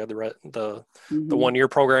bit because you had the Mm-hmm. 1 year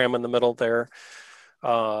program in the middle there?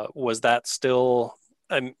 Was that still?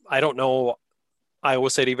 I don't know Iowa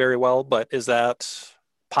City very well, but is that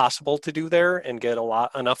possible to do there and get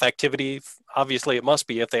enough activity. Obviously, it must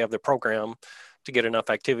be if they have the program to get enough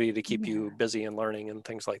activity to keep you busy and learning and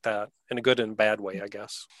things like that, in a good and bad way, I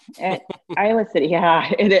guess. At Iowa City,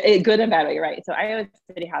 good and bad way, you're right. So Iowa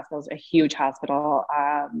City Hospital is a huge hospital.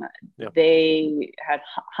 They had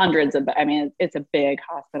hundreds of, it's a big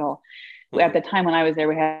hospital. At the time when I was there,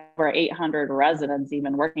 we had over 800 residents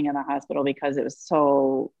even working in the hospital because it was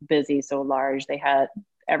so busy, so large. They had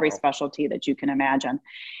every specialty that you can imagine.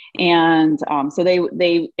 And so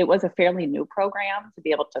it was a fairly new program to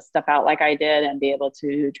be able to step out like I did and be able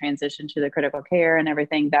to transition to the critical care and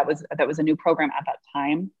everything. That was a new program at that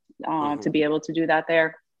time to be able to do that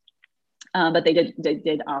there. But they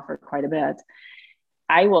did offer quite a bit.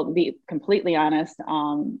 I will be completely honest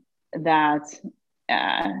that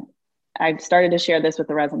I've started to share this with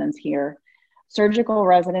the residents here. Surgical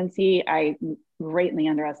residency, I greatly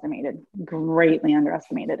underestimated.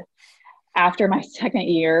 After my second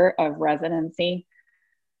year of residency,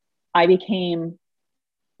 I became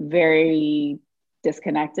very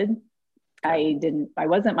disconnected. I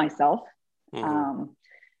wasn't myself.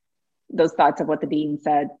 Those thoughts of what the dean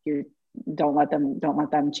said, don't let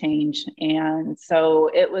them change. And so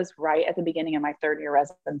it was right at the beginning of my third year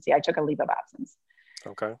residency, I took a leave of absence.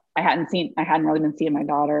 Okay. I hadn't really been seeing my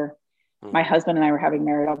daughter. My husband and I were having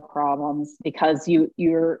marital problems because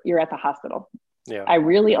you're at the hospital. Yeah. I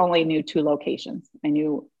really only knew 2 locations. I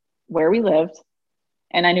knew where we lived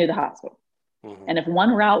and I knew the hospital. And if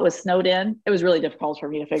one route was snowed in, it was really difficult for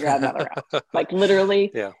me to figure out another route. Like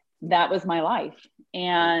literally, that was my life.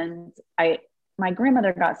 And my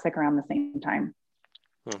grandmother got sick around the same time.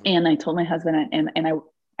 And I told my husband, and I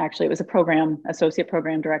actually, it was a associate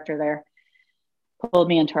program director there, pulled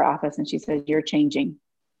me into her office and she said, "You're changing."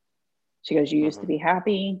 She goes, "You used to be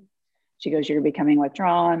happy." She goes, "You're becoming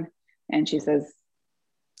withdrawn." And she says,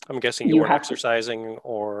 I'm guessing you weren't exercising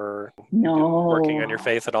or working on your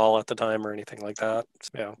faith at all at the time or anything like that.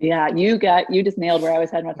 Yeah, you just nailed where I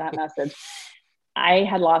was heading with that message. I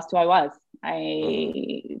had lost who I was.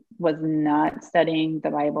 I was not studying the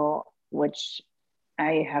Bible, which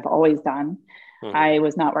I have always done. I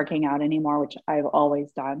was not working out anymore, which I've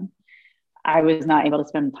always done. I was not able to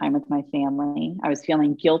spend time with my family. I was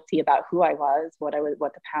feeling guilty about who I was, what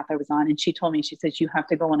the path I was on. And she told me, she says, "You have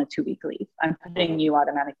to go on a 2-week leave. I'm putting you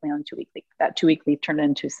automatically on a 2-week leave." That 2-week leave turned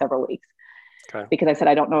into several weeks. Okay. Because I said,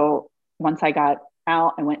 I don't know. Once I got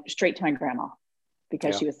out, I went straight to my grandma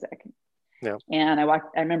because she was sick. Yeah. And I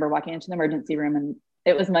remember walking into the emergency room, and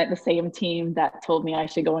it was the same team that told me I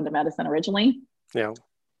should go into medicine originally. Yeah.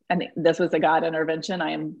 I think this was a God intervention. I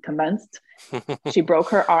am convinced. She broke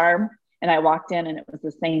her arm. And I walked in and it was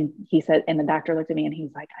the same. He said, and the doctor looked at me and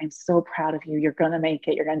he's like, "I'm so proud of you. You're going to make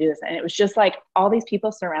it. You're going to do this." And it was just like all these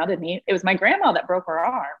people surrounded me. It was my grandma that broke her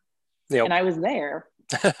arm. Yep. And I was there,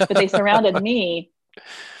 but they surrounded me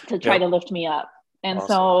to try to lift me up. And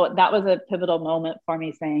so that was a pivotal moment for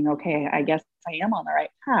me saying, okay, I guess I am on the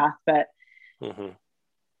right path, but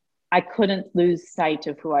I couldn't lose sight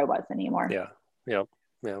of who I was anymore. Yeah. Yep.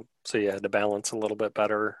 Yeah. So you had to balance a little bit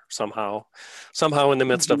better somehow in the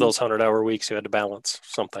midst of those 100-hour weeks, you had to balance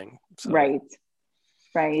something. So. Right.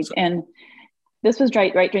 So. And this was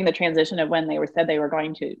right during the transition of when they said they were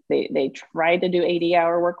going to, they tried to do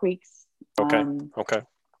 80-hour work weeks. Okay.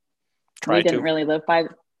 We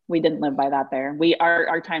didn't live by that there.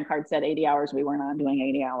 Our time card said 80 hours. We were not doing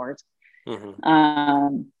 80 hours.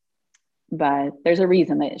 But there's a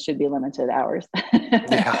reason that it should be limited hours.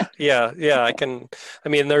 Yeah.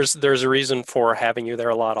 There's a reason for having you there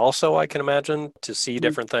a lot. Also, I can imagine, to see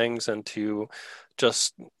different things and to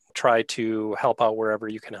just try to help out wherever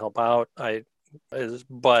you can help out.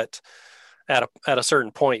 But at a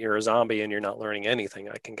certain point, you're a zombie and you're not learning anything,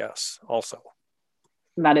 I can guess also.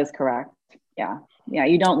 That is correct. Yeah.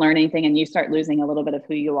 You don't learn anything and you start losing a little bit of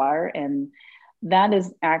who you are. And that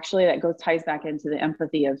ties back into the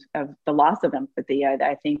empathy of the loss of empathy.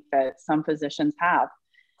 I think that some physicians have,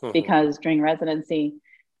 because during residency,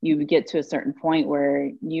 you get to a certain point where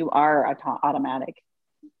you are automatic.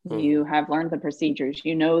 You have learned the procedures,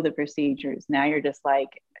 the procedures. Now you're just like,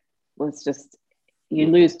 you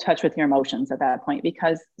lose touch with your emotions at that point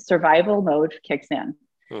because survival mode kicks in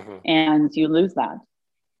and you lose that.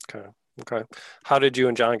 Okay. How did you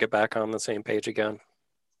and John get back on the same page again?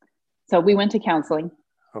 So we went to counseling.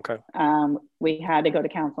 Okay. We had to go to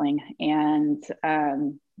counseling, and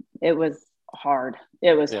it was hard.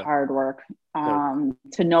 It was hard work.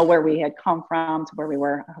 To know where we had come from to where we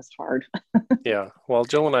were, it was hard. Yeah. Well,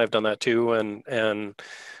 Jill and I have done that too, and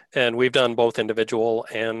we've done both individual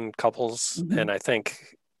and couples, and I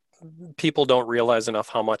think people don't realize enough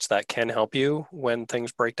how much that can help you when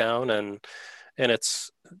things break down, and and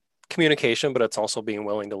it's communication, but it's also being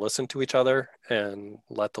willing to listen to each other and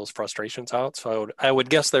let those frustrations out. So I would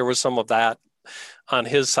guess there was some of that on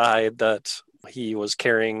his side, that he was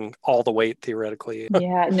carrying all the weight theoretically.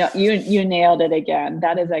 Yeah, no, you nailed it again.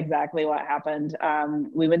 That is exactly what happened.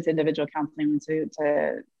 We went to individual counseling,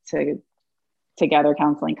 to together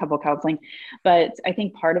counseling, couple counseling, but I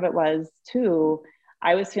think part of it was too,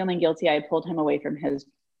 I was feeling guilty. I pulled him away from his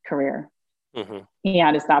career. Mm-hmm. He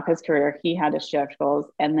had to stop his career. He had to shift goals.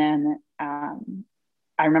 And then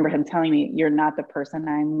I remember him telling me, "You're not the person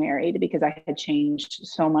I married," because I had changed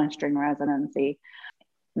so much during residency.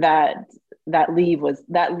 That leave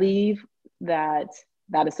that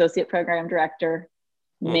associate program director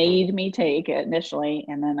Mm-hmm. made me take initially,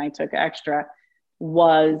 and then I took extra,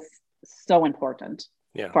 was so important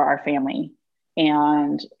for our family.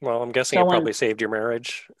 And well, I'm guessing it probably saved your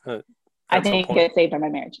marriage. I think it saved my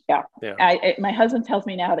marriage. Yeah. Yeah. My husband tells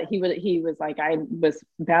me now that he was like, I was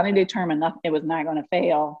bound and determined it was not going to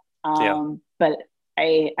fail. But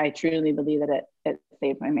I truly believe that it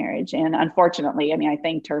saved my marriage. And unfortunately, I mean, I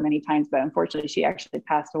thanked her many times, but unfortunately she actually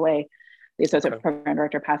passed away. The associate program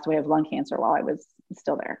director passed away of lung cancer while I was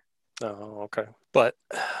still there. Oh, okay. But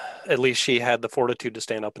at least she had the fortitude to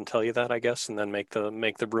stand up and tell you that, I guess, and then make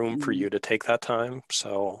the room for you to take that time.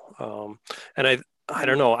 So, and I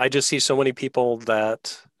don't know. I just see so many people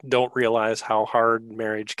that don't realize how hard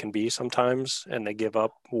marriage can be sometimes, and they give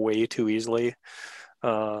up way too easily,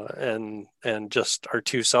 and just are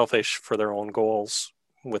too selfish for their own goals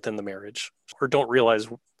within the marriage, or don't realize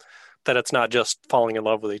that it's not just falling in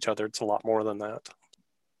love with each other. It's a lot more than that.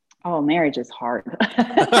 Oh, marriage is hard.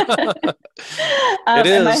 It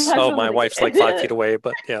is. My wife's like 5 feet away,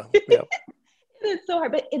 but yeah. It is so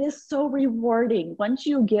hard, but it is so rewarding once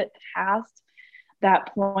you get past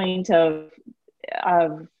that point of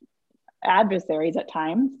adversaries at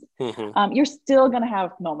times. Mm-hmm. You're still going to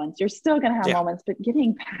have moments. Moments, but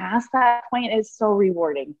getting past that point is so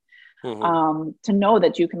rewarding. Mm-hmm. To know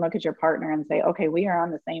that you can look at your partner and say, okay, we are on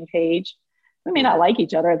the same page. We may not like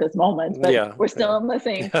each other at this moment, but we're still on the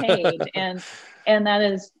same page. and that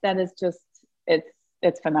is just,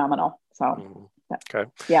 it's phenomenal. So, okay.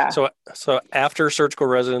 Yeah. So after surgical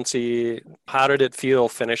residency, how did it feel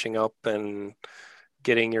finishing up and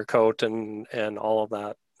getting your coat and all of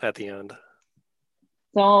that at the end?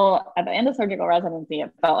 So at the end of surgical residency,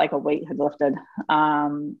 it felt like a weight had lifted.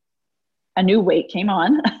 A new weight came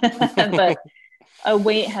on, but a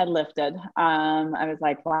weight had lifted. I was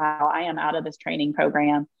like, wow, I am out of this training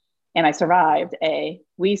program. And I survived.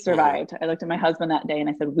 We survived. I looked at my husband that day and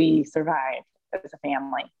I said, we survived as a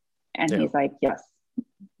family. And he's like, yes,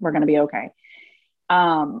 we're going to be okay.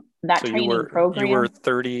 That training program. You were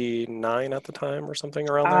 39 at the time or something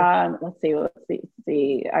around there? Let's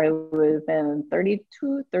see. I was in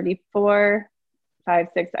 32, 34, 5,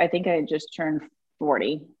 6. I think I just turned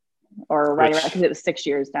 40. Or right around, because it was 6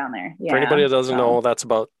 years down there. Yeah. For anybody that doesn't know, that's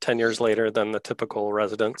about 10 years later than the typical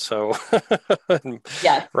resident. So,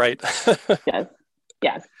 yes. Right.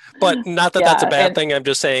 Yes. But not that that's a bad thing. I'm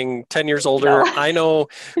just saying 10 years older. No. I know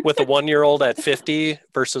with a 1-year-old at 50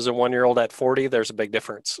 versus a 1-year-old at 40, there's a big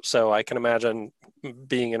difference. So I can imagine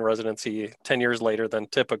being in residency 10 years later than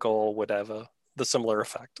typical would have the similar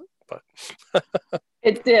effect. But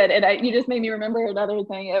it did. And you just made me remember another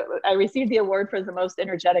thing. I received the award for the most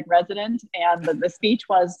energetic resident. And the speech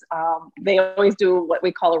was, they always do what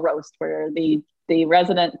we call a roast, where the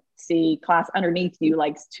residency class underneath you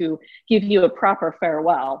likes to give you a proper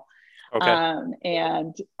farewell. Okay.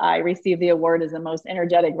 And I received the award as the most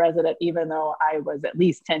energetic resident, even though I was at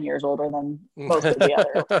least 10 years older than most of the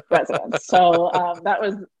other residents. So that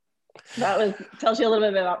was tells you a little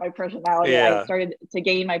bit about my personality. I started to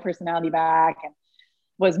gain my personality back and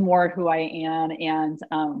was more who I am. And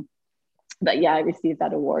but yeah, I received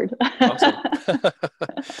that award. Awesome.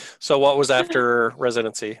 So what was after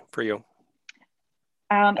residency for you?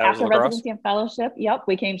 After residency and fellowship,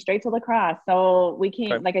 we came straight to La Crosse. So we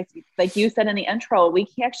came, like you said in the intro, we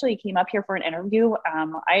actually came up here for an interview.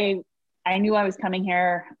 I knew I was coming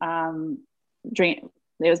here.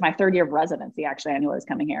 It was my 3rd year of residency. Actually, I knew I was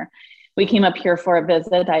coming here. We came up here for a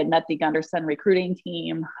visit. I had met the Gunderson recruiting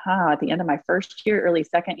team at the end of my 1st year, early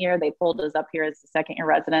 2nd year. They pulled us up here as a 2nd year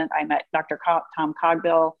resident. I met Dr. Tom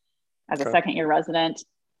Cogbill as a 2nd year resident.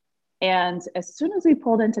 And as soon as we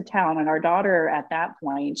pulled into town, and our daughter at that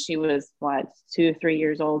point, she was 2, 3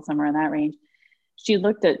 years old, somewhere in that range. She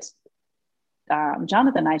looked at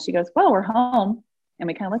Jonathan and I. She goes, "Well, we're home." And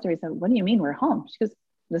we kind of looked at her. We said, "What do you mean we're home?" She goes,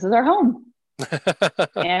 "This is our home."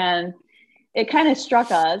 And it kind of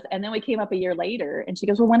struck us. And then we came up a year later and she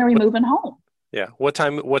goes, "Well, when are we moving home?" Yeah. What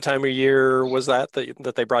time of year was that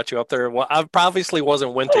they brought you up there? Well, obviously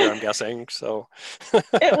wasn't winter, I'm guessing. So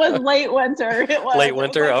It was late winter. late It was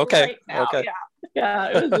winter. like Okay. right now. Okay. Yeah. Yeah,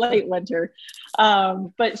 it was late winter.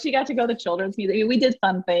 But she got to go to children's museum. We did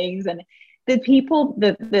fun things, and the people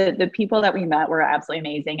that we met were absolutely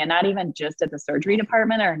amazing. And not even just at the surgery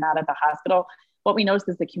department or not at the hospital. What we noticed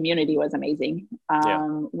is the community was amazing. Yeah.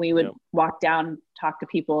 We would Yeah. walk down, talk to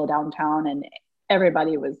people downtown, and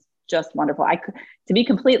everybody was just wonderful. To be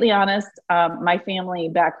completely honest, my family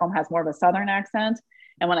back home has more of a Southern accent.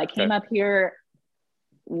 And when I came Okay. up here,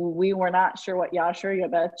 we were not sure what Yasher,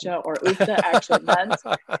 Yabetcha, or Ufta actually meant.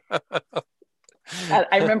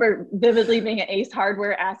 I remember vividly being at Ace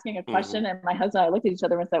Hardware asking a question, and my husband and I looked at each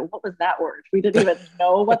other and said, "What was that word?" We didn't even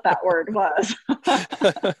know what that word was.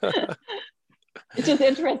 It's just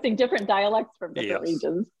interesting, different dialects from different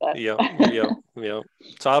regions. But. Yeah.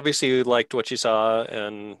 So obviously you liked what you saw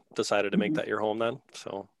and decided to make that your home then.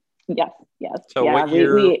 So yes. So yeah,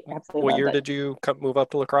 we absolutely what year it. did you move up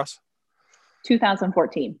to La Crosse?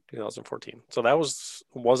 2014. 2014. So that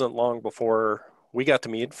wasn't long before we got to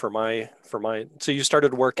meet for my. So you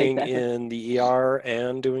started working in the ER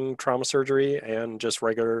and doing trauma surgery and just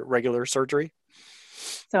regular surgery?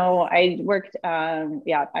 So I worked, I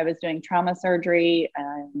was doing trauma surgery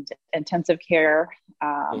and intensive care.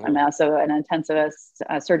 I'm also an intensivist,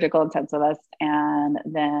 a surgical intensivist, and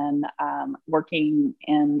then working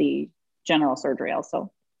in the general surgery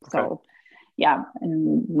also. Okay. So, yeah,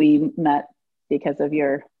 and we met because of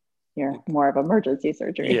your more of emergency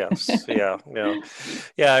surgery. Yes. Yeah.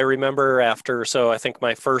 I remember so I think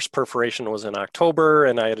my first perforation was in October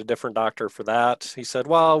and I had a different doctor for that. He said,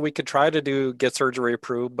 well, we could try to get surgery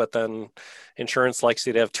approved, but then insurance likes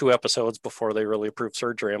you to have 2 episodes before they really approve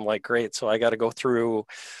surgery. I'm like, great. So I got to go through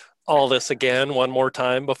all this again one more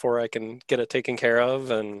time before I can get it taken care of.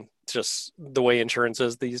 And just the way insurance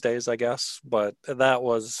is these days, I guess. But that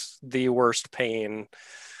was the worst pain.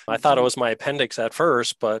 I thought it was my appendix at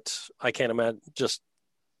first, but I can't imagine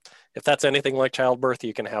if that's anything like childbirth,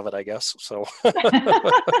 you can have it, I guess. So,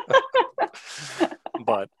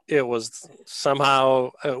 but it was somehow,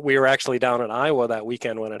 we were actually down in Iowa that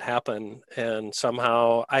weekend when it happened. And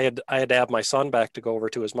somehow I had to have my son back to go over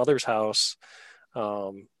to his mother's house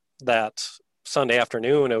that Sunday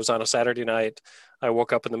afternoon. It was on a Saturday night. I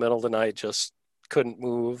woke up in the middle of the night, just couldn't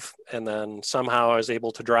move. And then somehow I was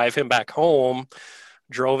able to drive him back home,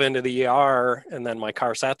 drove into the ER, and then my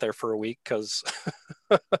car sat there for a week because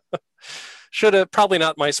should have probably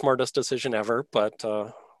not my smartest decision ever, but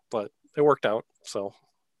it worked out. So,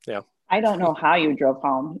 yeah. I don't know how you drove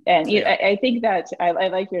home. And I think that I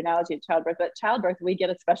like your analogy of childbirth, but childbirth, we get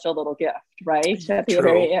a special little gift, right? At the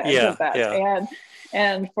very end of that. Yeah.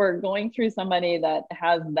 And for going through somebody that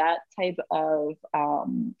has that type of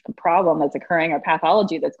problem that's occurring or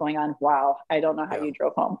pathology that's going on, wow, I don't know how you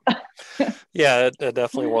drove home. Yeah, it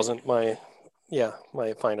definitely wasn't my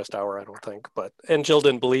finest hour, I don't think. And Jill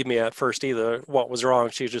didn't believe me at first either. What was wrong?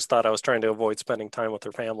 She just thought I was trying to avoid spending time with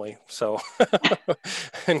her family. So,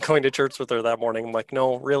 and going to church with her that morning, I'm like,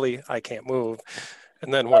 no, really, I can't move.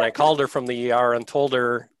 And then when I called her from the ER and told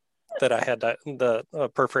her that I had the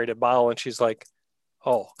perforated bowel, and she's like,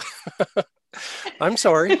 oh, I'm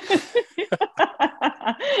sorry.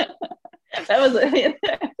 That was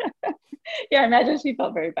yeah, I imagine she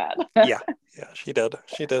felt very bad. Yeah, she did.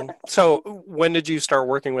 So when did you start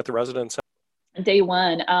working with the residents? Day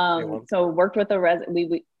one. So worked with the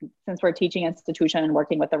we since we're a teaching institution,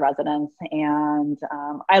 working with the residents, and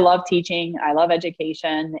I love teaching. I love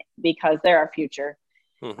education because they're our future.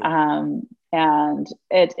 And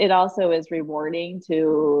it also is rewarding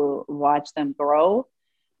to watch them grow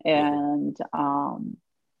and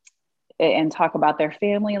talk about their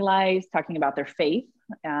family lives, talking about their faith.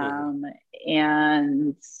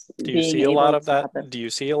 And do you see a lot of that? Do you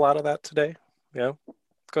see a lot of that today? Yeah.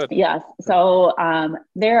 Good. Yes. So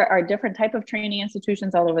there are different type of training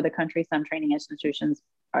institutions all over the country. Some training institutions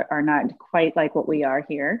are not quite like what we are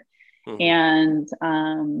here. And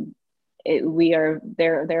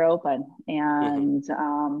they're open. And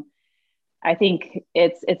I think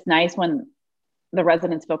it's nice when the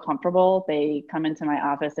residents feel comfortable. They come into my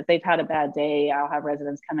office. If they've had a bad day, I'll have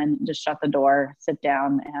residents come in, just shut the door, sit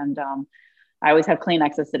down. And I always have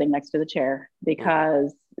Kleenexes sitting next to the chair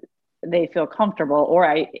because they feel comfortable. Or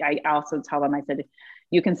I also tell them, I said,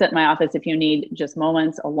 you can sit in my office if you need just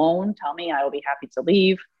moments alone. Tell me, I will be happy to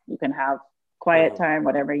leave. You can have quiet time,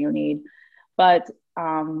 whatever you need. But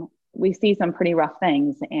we see some pretty rough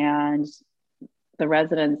things, and the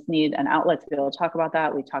residents need an outlet to be able to talk about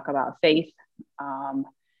that. We talk about faith.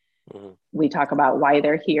 We talk about why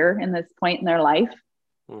they're here in this point in their life.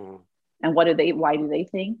 and why do they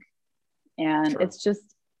think? And Sure.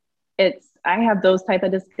 I have those type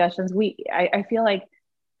of discussions. I feel like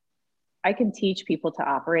I can teach people to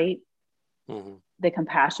operate Mm-hmm. the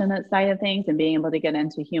compassionate side of things, and being able to get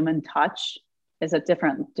into human touch is a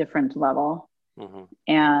different level. Mm-hmm.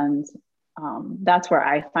 And that's where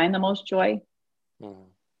I find the most joy, Mm-hmm.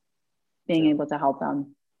 being Yeah. able to help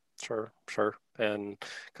them. Sure, sure. And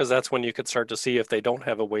because that's when you could start to see if they don't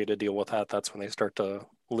have a way to deal with that, that's when they start to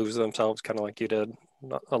lose themselves, kind of like you did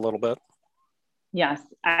a little bit. Yes,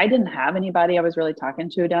 I didn't have anybody I was really talking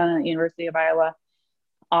to down at the University of Iowa.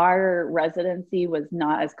 Our residency was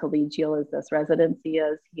not as collegial as this residency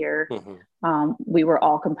is here. Mm-hmm. We were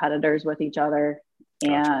all competitors with each other.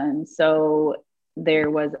 Gotcha. And so there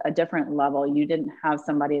was a different level. You didn't have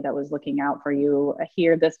somebody that was looking out for you.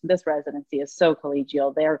 Here, this residency is so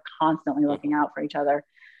collegial. They're constantly looking Mm-hmm. out for each other.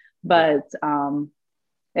 Yeah. But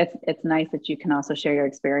it's nice that you can also share your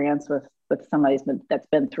experience with somebody that's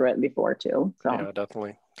been through it before too. So Yeah,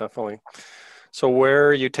 definitely. Definitely. So where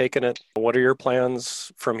are you taking it? What are your plans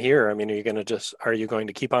from here? I mean, are you going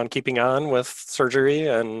to keep on keeping on with surgery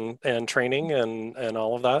and training and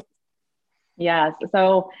all of that? yes,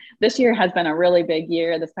 so this year has been a really big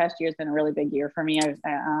year. This past year has been a really big year for me.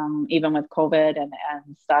 Even with COVID and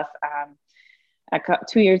stuff.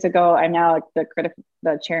 2 years ago, I'm now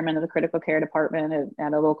the chairman of the critical care department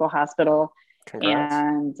at a local hospital.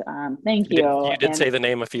 Congrats. And thank You did you. you did And say the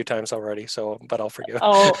name a few times already, so but I'll forgive.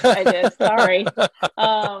 oh, I did. Sorry.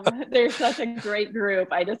 There's such a great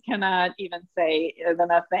group. I just cannot even say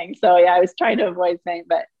enough things. So yeah, I was trying to avoid saying,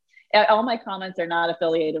 but all my comments are not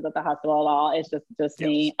affiliated with the hospital at all. It's just Yes.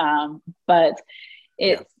 me. But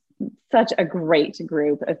Yeah. it's such a great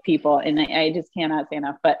group of people, and I just cannot say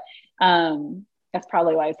enough. But that's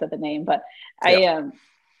probably why I said the name. But Yeah.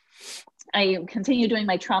 I continue doing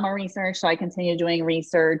my trauma research. So I continue doing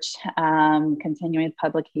research, continuing with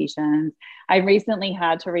publications. I recently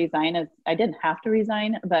had to resign I didn't have to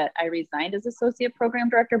resign, but I resigned as associate program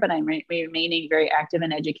director, but I'm remaining very active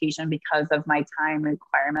in education because of my time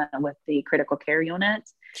requirement with the critical care unit.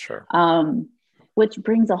 Sure. Which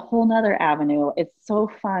brings a whole nother avenue. It's so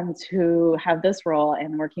fun to have this role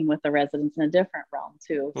and working with the residents in a different realm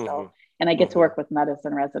too. Mm-hmm. So, and I get to Mm-hmm. work with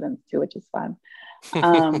medicine residents too, which is fun.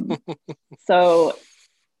 Um, so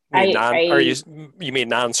I You mean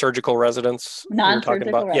non-surgical residents you were talking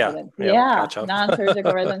non-surgical about? Yeah. residents. Yeah. Yeah, Gotcha.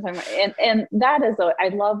 non-surgical residents. And that is, I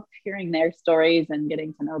love hearing their stories and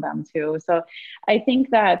getting to know them too. So I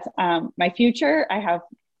think that my future, I have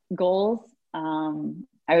goals.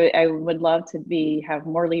 I would love to have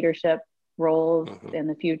more leadership roles Mm-hmm. in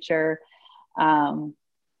the future.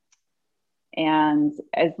 And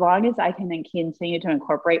as long as I can continue to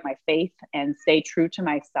incorporate my faith and stay true to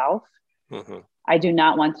myself, Mm-hmm. I do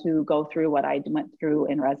not want to go through what I went through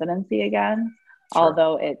in residency again, Sure.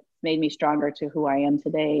 although it made me stronger to who I am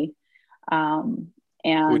today,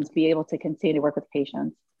 and be able to continue to work with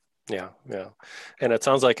patients. Yeah. Yeah. And it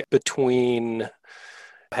sounds like between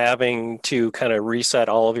having to kind of reset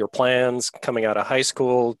all of your plans coming out of high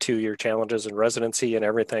school to your challenges in residency and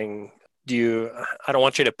everything, I don't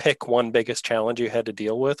want you to pick one biggest challenge you had to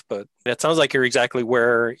deal with, but it sounds like you're exactly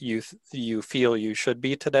where you feel you should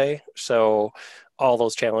be today. So all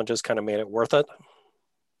those challenges kind of made it worth it.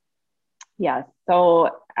 Yes.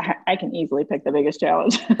 So I can easily pick the biggest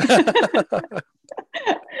challenge.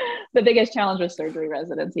 The biggest challenge was surgery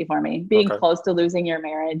residency for me, being Okay. close to losing your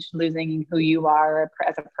marriage, losing who you are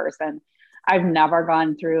as a person. I've never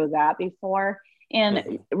gone through that before. And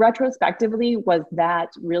Mm-hmm. retrospectively, was that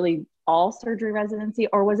really all surgery residency,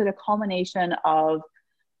 or was it a culmination of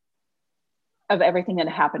everything that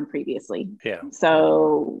happened previously? Yeah.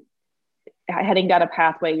 So heading down a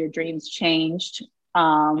pathway, your dreams changed.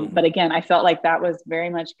 Mm-hmm. But again, I felt like that was very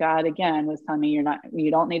much God again was telling me you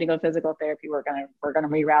don't need to go physical therapy. We're gonna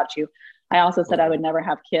reroute you. I also said I would never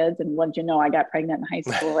have kids, and what did you know? I got pregnant in high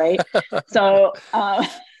school, right? So,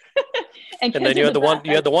 and then you had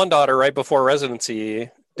the one daughter right before residency.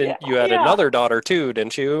 Didn't you had yeah. another daughter too,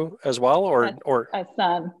 didn't you, as well? Or a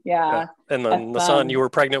son, yeah. And then the son you were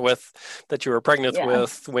pregnant with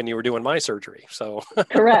with when you were doing my surgery. So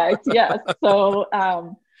correct, yes. So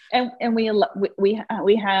and we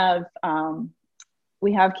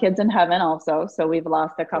have kids in heaven also. So we've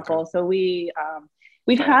lost a couple. Okay. So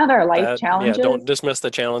we've had our life challenges. Yeah, don't dismiss the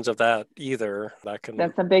challenge of that either.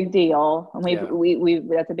 That's a big deal. And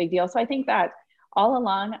that's a big deal. So I think that all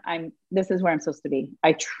along this is where I'm supposed to be.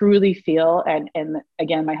 I truly feel, and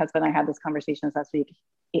again, my husband and I had this conversation last week.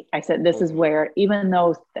 I said, this is where, even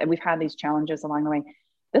though we've had these challenges along the way,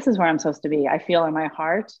 this is where I'm supposed to be. I feel in my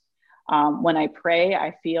heart, when I pray,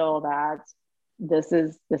 I feel that this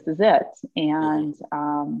is it. And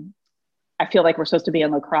I feel like we're supposed to be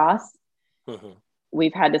in lacrosse.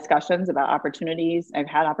 We've had discussions about opportunities. I've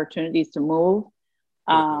had opportunities to move.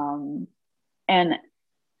 And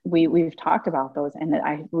we've talked about those, and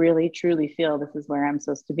I really truly feel this is where I'm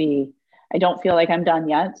supposed to be. I don't feel like I'm done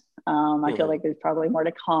yet. I feel like there's probably more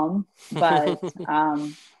to come, but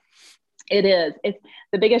it's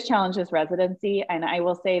the biggest challenge is residency. And I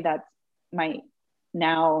will say that my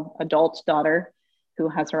now adult daughter, who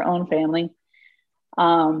has her own family,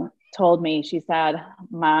 told me, she said,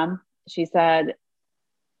 Mom, she said,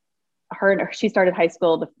 she started high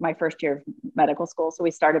school, my first year of medical school. So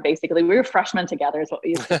we started we were freshmen together is what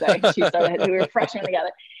we used to say. We were freshmen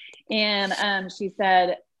together. And she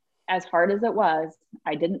said, as hard as it was,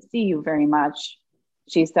 I didn't see you very much.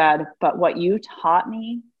 She said, but what you taught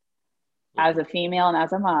me as a female and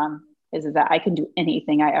as a mom is that I can do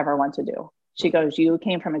anything I ever want to do. She goes, you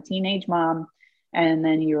came from a teenage mom, and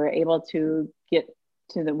then you were able to get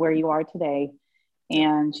to where you are today.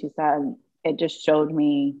 And she said, it just showed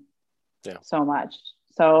me so much.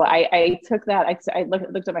 So I took that. I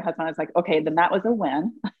looked at my husband. I was like, okay, then that was a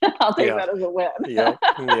win. I'll take that as a win.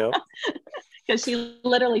 Because she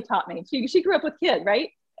literally taught me. She grew up with kids, right?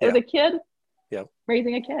 It was a kid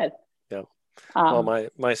raising a kid. Well,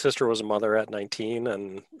 my sister was a mother at 19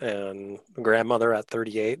 and a grandmother at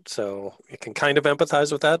 38. So you can kind of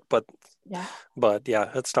empathize with that, but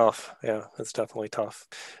it's tough. Yeah, it's definitely tough.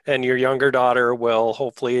 And your younger daughter will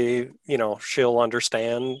hopefully, she'll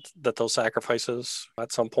understand that those sacrifices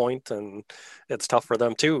at some point, and it's tough for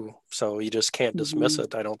them too. So you just can't dismiss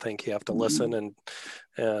it. I don't think you have to listen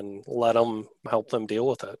and let them help them deal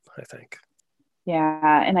with it, I think.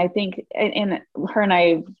 Yeah. And I think, and her and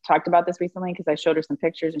I talked about this recently because I showed her some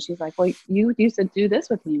pictures, and she's like, well, you used to do this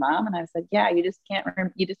with me, Mom. And I said, yeah, you just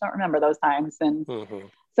you just don't remember those times. And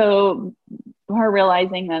so her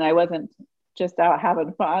realizing that I wasn't just out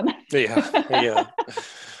having fun. Yeah.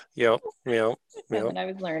 And I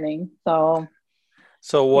was learning. So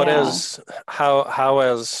what how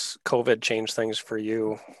has COVID changed things for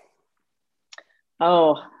you?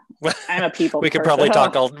 Oh, I'm a people we could person.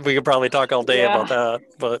 probably talk all day about that,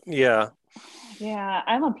 but yeah,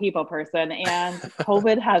 I'm a people person, and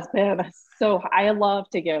COVID has been I love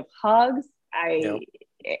to give hugs.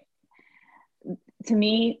 To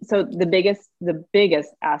me, so the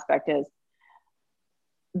biggest aspect is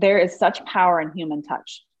there is such power in human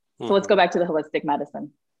touch. So let's go back to the holistic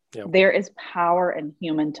medicine. There is power in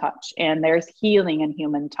human touch, and there's healing in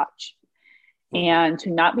human touch. And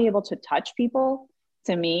to not be able to touch people,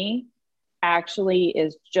 to me, actually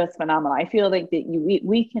is just phenomenal. I feel like that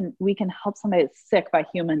we can help somebody that's sick by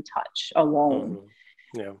human touch alone,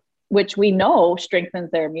 which we know strengthens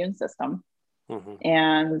their immune system.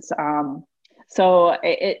 And so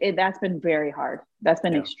that's been very hard. That's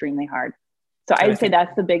been extremely hard. So I'd say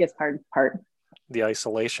that's the biggest hard part. The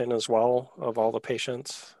isolation as well of all the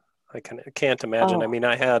patients. I can't imagine. I mean,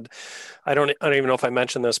 I don't even know if I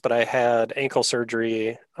mentioned this, but I had ankle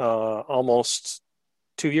surgery almost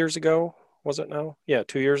 2 years ago. Was it now? Yeah,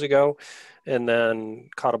 2 years ago. And then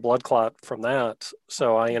caught a blood clot from that.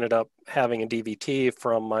 So I ended up having a DVT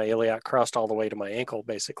from my iliac crust all the way to my ankle,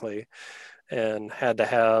 basically, and had to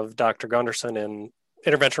have Dr. Gunderson in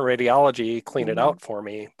interventional radiology clean it out for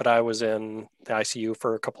me. But I was in the ICU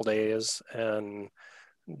for a couple days and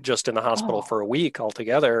just in the hospital for a week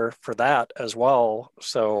altogether for that as well.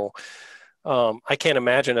 So I can't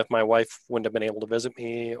imagine if my wife wouldn't have been able to visit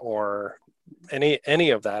me or any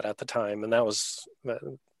of that at the time. And it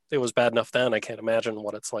was bad enough then. I can't imagine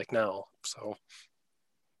what it's like now. So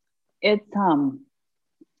it's,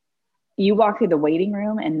 you walk through the waiting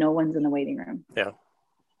room and no one's in the waiting room. Yeah.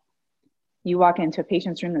 You walk into a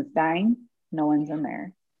patient's room that's dying, no one's in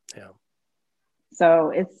there. Yeah.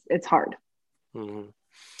 So it's hard.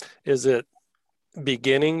 Is it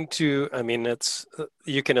beginning to, I mean,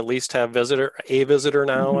 you can at least have a visitor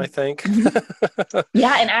now, I think.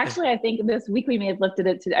 Yeah. And actually, I think this week we may have looked at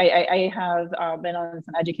it I have been on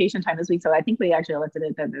some education time this week. So I think we actually looked at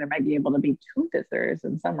it that there might be able to be 2 visitors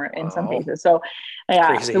in some cases. So yeah,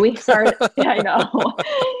 crazy. So we started, I know,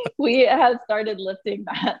 we have started lifting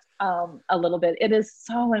that a little bit. It is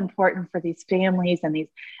so important for these families and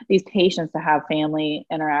these patients to have family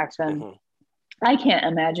interaction. I can't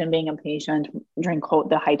imagine being a patient during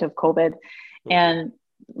the height of COVID and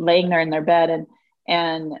laying there in their bed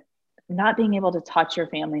and not being able to touch your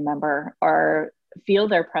family member or feel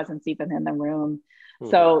their presence even in the room.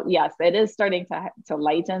 So yes, it is starting to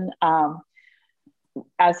lighten.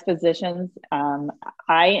 As physicians,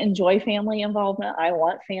 I enjoy family involvement. I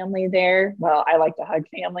want family there. Well, I like to hug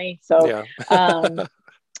family. So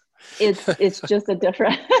it's just a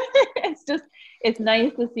different, it's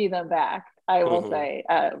nice to see them back. I will say,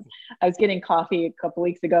 I was getting coffee a couple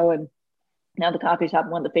weeks ago, and now the coffee shop,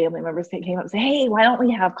 one of the family members came up and said, "Hey, why don't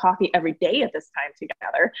we have coffee every day at this time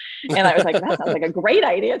together?" And I was like, "That sounds like a great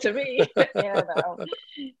idea to me."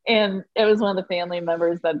 And it was one of the family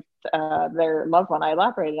members that their loved one I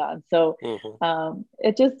operated on. So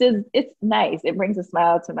it just is, it's nice. It brings a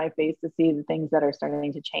smile to my face to see the things that are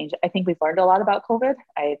starting to change. I think we've learned a lot about COVID.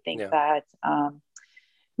 I think that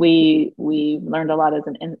we learned a lot as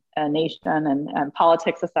a nation, and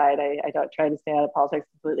politics aside, I don't try to stay out of politics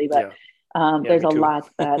completely, but there's a lot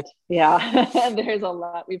that, there's a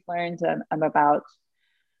lot we've learned about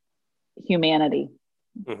humanity.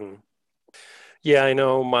 Yeah, I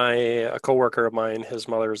know a coworker of mine, his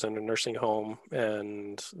mother's in a nursing home,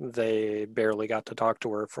 and they barely got to talk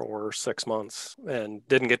to her for 6 months and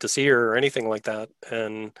didn't get to see her or anything like that.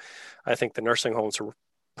 And I think the nursing homes are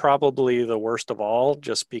probably the worst of all,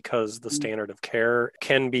 just because the standard of care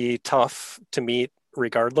can be tough to meet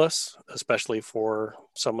regardless, especially for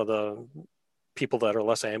some of the people that are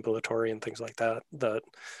less ambulatory and things like that, that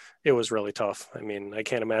it was really tough. I mean, I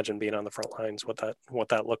can't imagine being on the front lines, what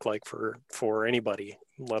that looked like for anybody,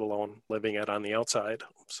 let alone living it on the outside.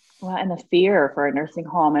 Well, and the fear for a nursing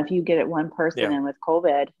home, if you get it one person in with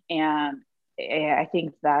COVID, and I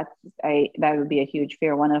think that would be a huge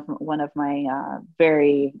fear. One of my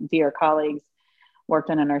very dear colleagues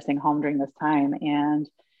worked in a nursing home during this time, and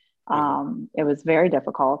it was very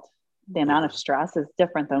difficult. The amount of stress is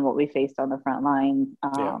different than what we faced on the front line.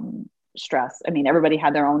 Stress. I mean, everybody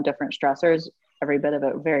had their own different stressors, every bit of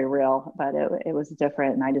it very real, but it was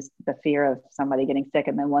different. And the fear of somebody getting sick,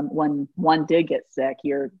 and then when one did get sick,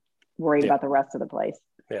 you're worried about the rest of the place.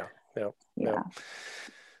 Yeah.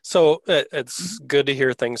 So it's good to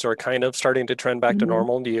hear things are kind of starting to trend back to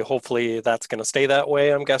normal. Do you, hopefully that's going to stay that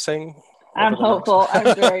way, I'm guessing? I'm hopeful.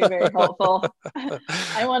 I'm very, very hopeful.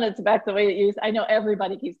 I want it back the way it used. I know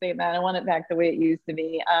everybody keeps saying that. I want it back the way it used to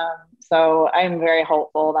be. So I'm very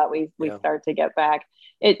hopeful that we start to get back.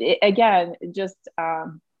 It again, just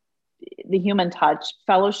the human touch,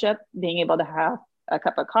 fellowship, being able to have a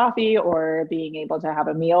cup of coffee or being able to have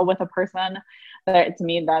a meal with a person. To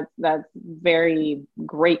me, that's very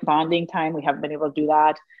great bonding time. We haven't been able to do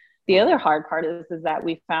that. The other hard part is that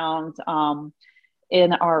we found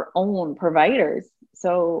in our own providers.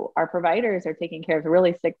 So our providers are taking care of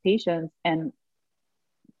really sick patients, and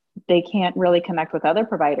they can't really connect with other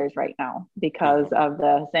providers right now because of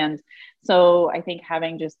this. And so I think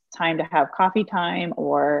having just time to have coffee time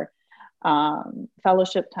or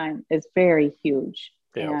fellowship time is very huge.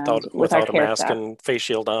 Yeah, without a mask and face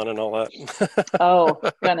shield on and all that. Oh,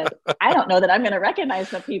 goodness. I don't know that I'm going to recognize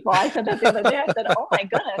the people. I said that the other day. I said, "Oh my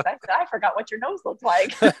goodness." I said, "I forgot what your nose looks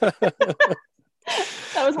like."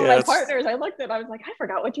 That was one of my partners. I looked at, I was like, "I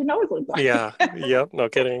forgot what your nose looks like." Yep. No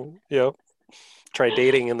kidding. Yep. Try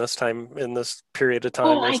dating in this period of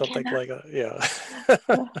time or something like that. Yeah.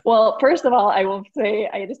 Well, first of all, I will say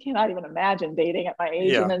I just cannot even imagine dating at my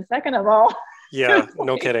age. And then second of all,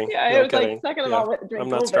 no kidding. It was like, second of all, I'm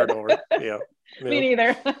not starting over. Yeah. Me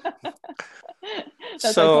neither.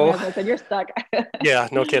 That's so like I said, "You're stuck." Yeah,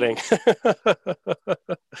 no kidding.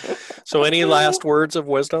 So any last words of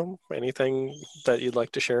wisdom? Anything that you'd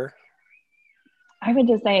like to share? I would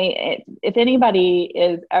just say, if anybody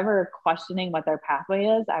is ever questioning what their pathway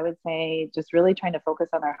is, I would say just really trying to focus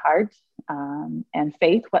on their heart and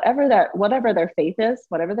faith, whatever their faith is,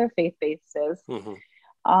 whatever their faith base is,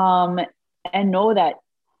 and know that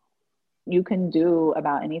you can do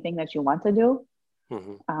about anything that you want to do,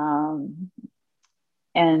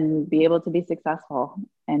 and be able to be successful,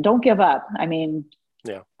 and don't give up. I mean,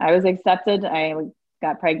 I was accepted. I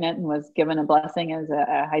got pregnant and was given a blessing as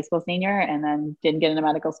a high school senior, and then didn't get into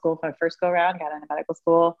medical school for my first go around, got into medical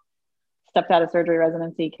school, stepped out of surgery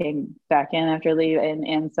residency, came back in after leave.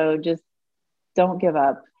 And so just don't give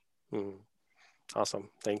up. Awesome.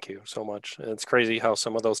 Thank you so much. It's crazy how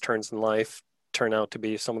some of those turns in life turn out to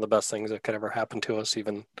be some of the best things that could ever happen to us.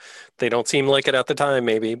 Even they don't seem like it at the time,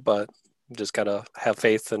 maybe, but just got to have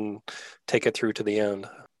faith and take it through to the end.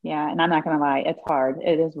 Yeah. And I'm not going to lie. It's hard.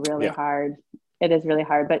 It is really hard. It is really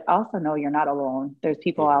hard, but also know you're not alone. There's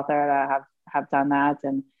people out there that have done that.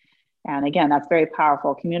 And again, that's very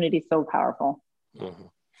powerful. Community is so powerful.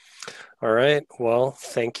 All right. Well,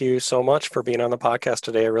 thank you so much for being on the podcast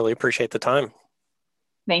today. I really appreciate the time.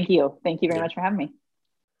 Thank you. Thank you very much for having me.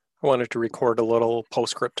 I wanted to record a little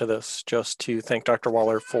postscript to this just to thank Dr.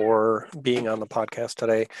 Waller for being on the podcast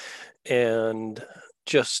today, and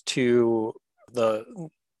just to the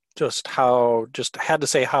just had to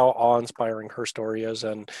say how awe-inspiring her story is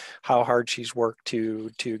and how hard she's worked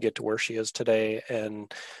to get to where she is today.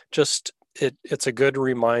 And just it's a good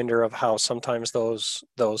reminder of how sometimes those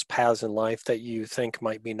paths in life that you think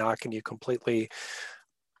might be knocking you completely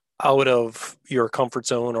out of your comfort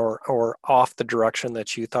zone or off the direction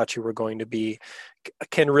that you thought you were going to be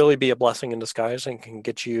can really be a blessing in disguise and can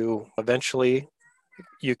get you eventually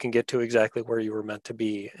you can get to exactly where you were meant to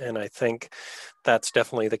be. And I think that's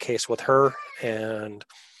definitely the case with her. And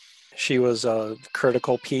she was a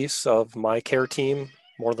critical piece of my care team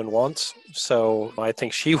more than once. So I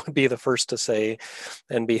think she would be the first to say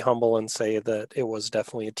and be humble and say that it was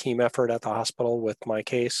definitely a team effort at the hospital with my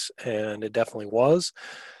case. And it definitely was.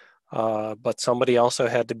 But somebody also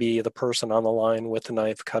had to be the person on the line with the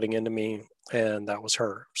knife cutting into me, and that was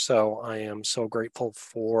her. So I am so grateful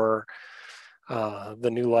for the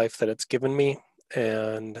new life that it's given me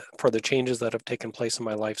and for the changes that have taken place in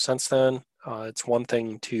my life since then. It's one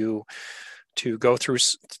thing to go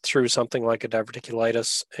through something like a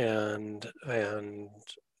diverticulitis and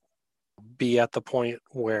be at the point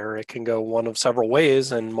where it can go one of several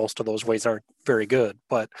ways, and most of those ways aren't very good.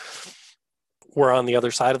 But we're on the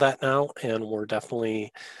other side of that now, and we're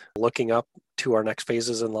definitely looking up to our next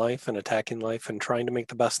phases in life and attacking life and trying to make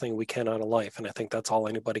the best thing we can out of life. And I think that's all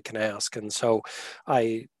anybody can ask. And so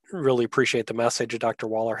I really appreciate the message Dr.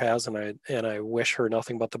 Waller has, and I wish her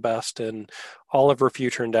nothing but the best in all of her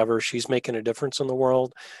future endeavors. She's making a difference in the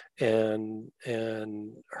world, and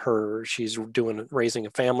she's raising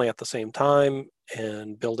a family at the same time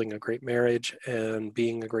and building a great marriage and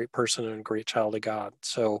being a great person and a great child of God.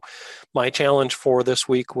 So my challenge for this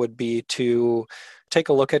week would be to take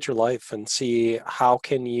a look at your life and see how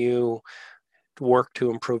can you work to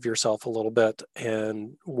improve yourself a little bit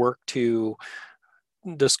and work to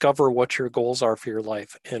discover what your goals are for your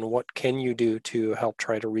life and what can you do to help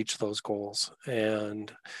try to reach those goals,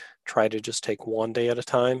 and try to just take one day at a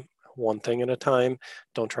time, one thing at a time.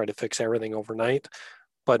 Don't try to fix everything overnight,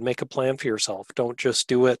 but make a plan for yourself. Don't just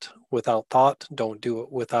do it without thought. Don't do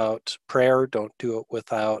it without prayer. Don't do it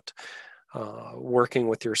without working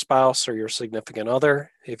with your spouse or your significant other,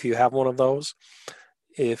 if you have one of those.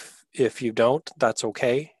 If you don't, that's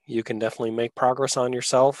okay. You can definitely make progress on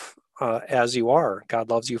yourself as you are. God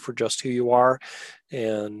loves you for just who you are,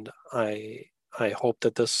 and I hope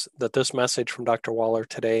that this message from Dr. Waller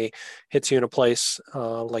today hits you in a place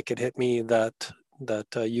like it hit me, that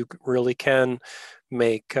you really can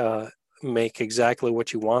make exactly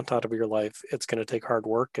what you want out of your life. It's going to take hard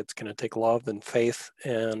work. It's going to take love and faith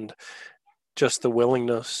and just the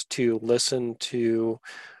willingness to listen to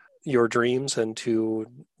your dreams and to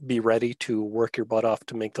be ready to work your butt off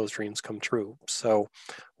to make those dreams come true. So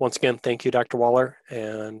once again, thank you, Dr. Waller,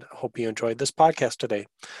 and hope you enjoyed this podcast today.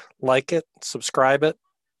 Like it, subscribe it,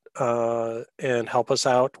 and help us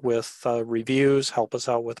out with reviews, help us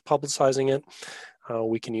out with publicizing it.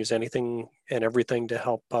 We can use anything and everything to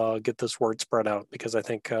help get this word spread out, because I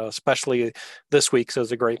think especially this week's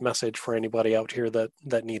is a great message for anybody out here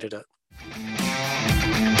that needed it.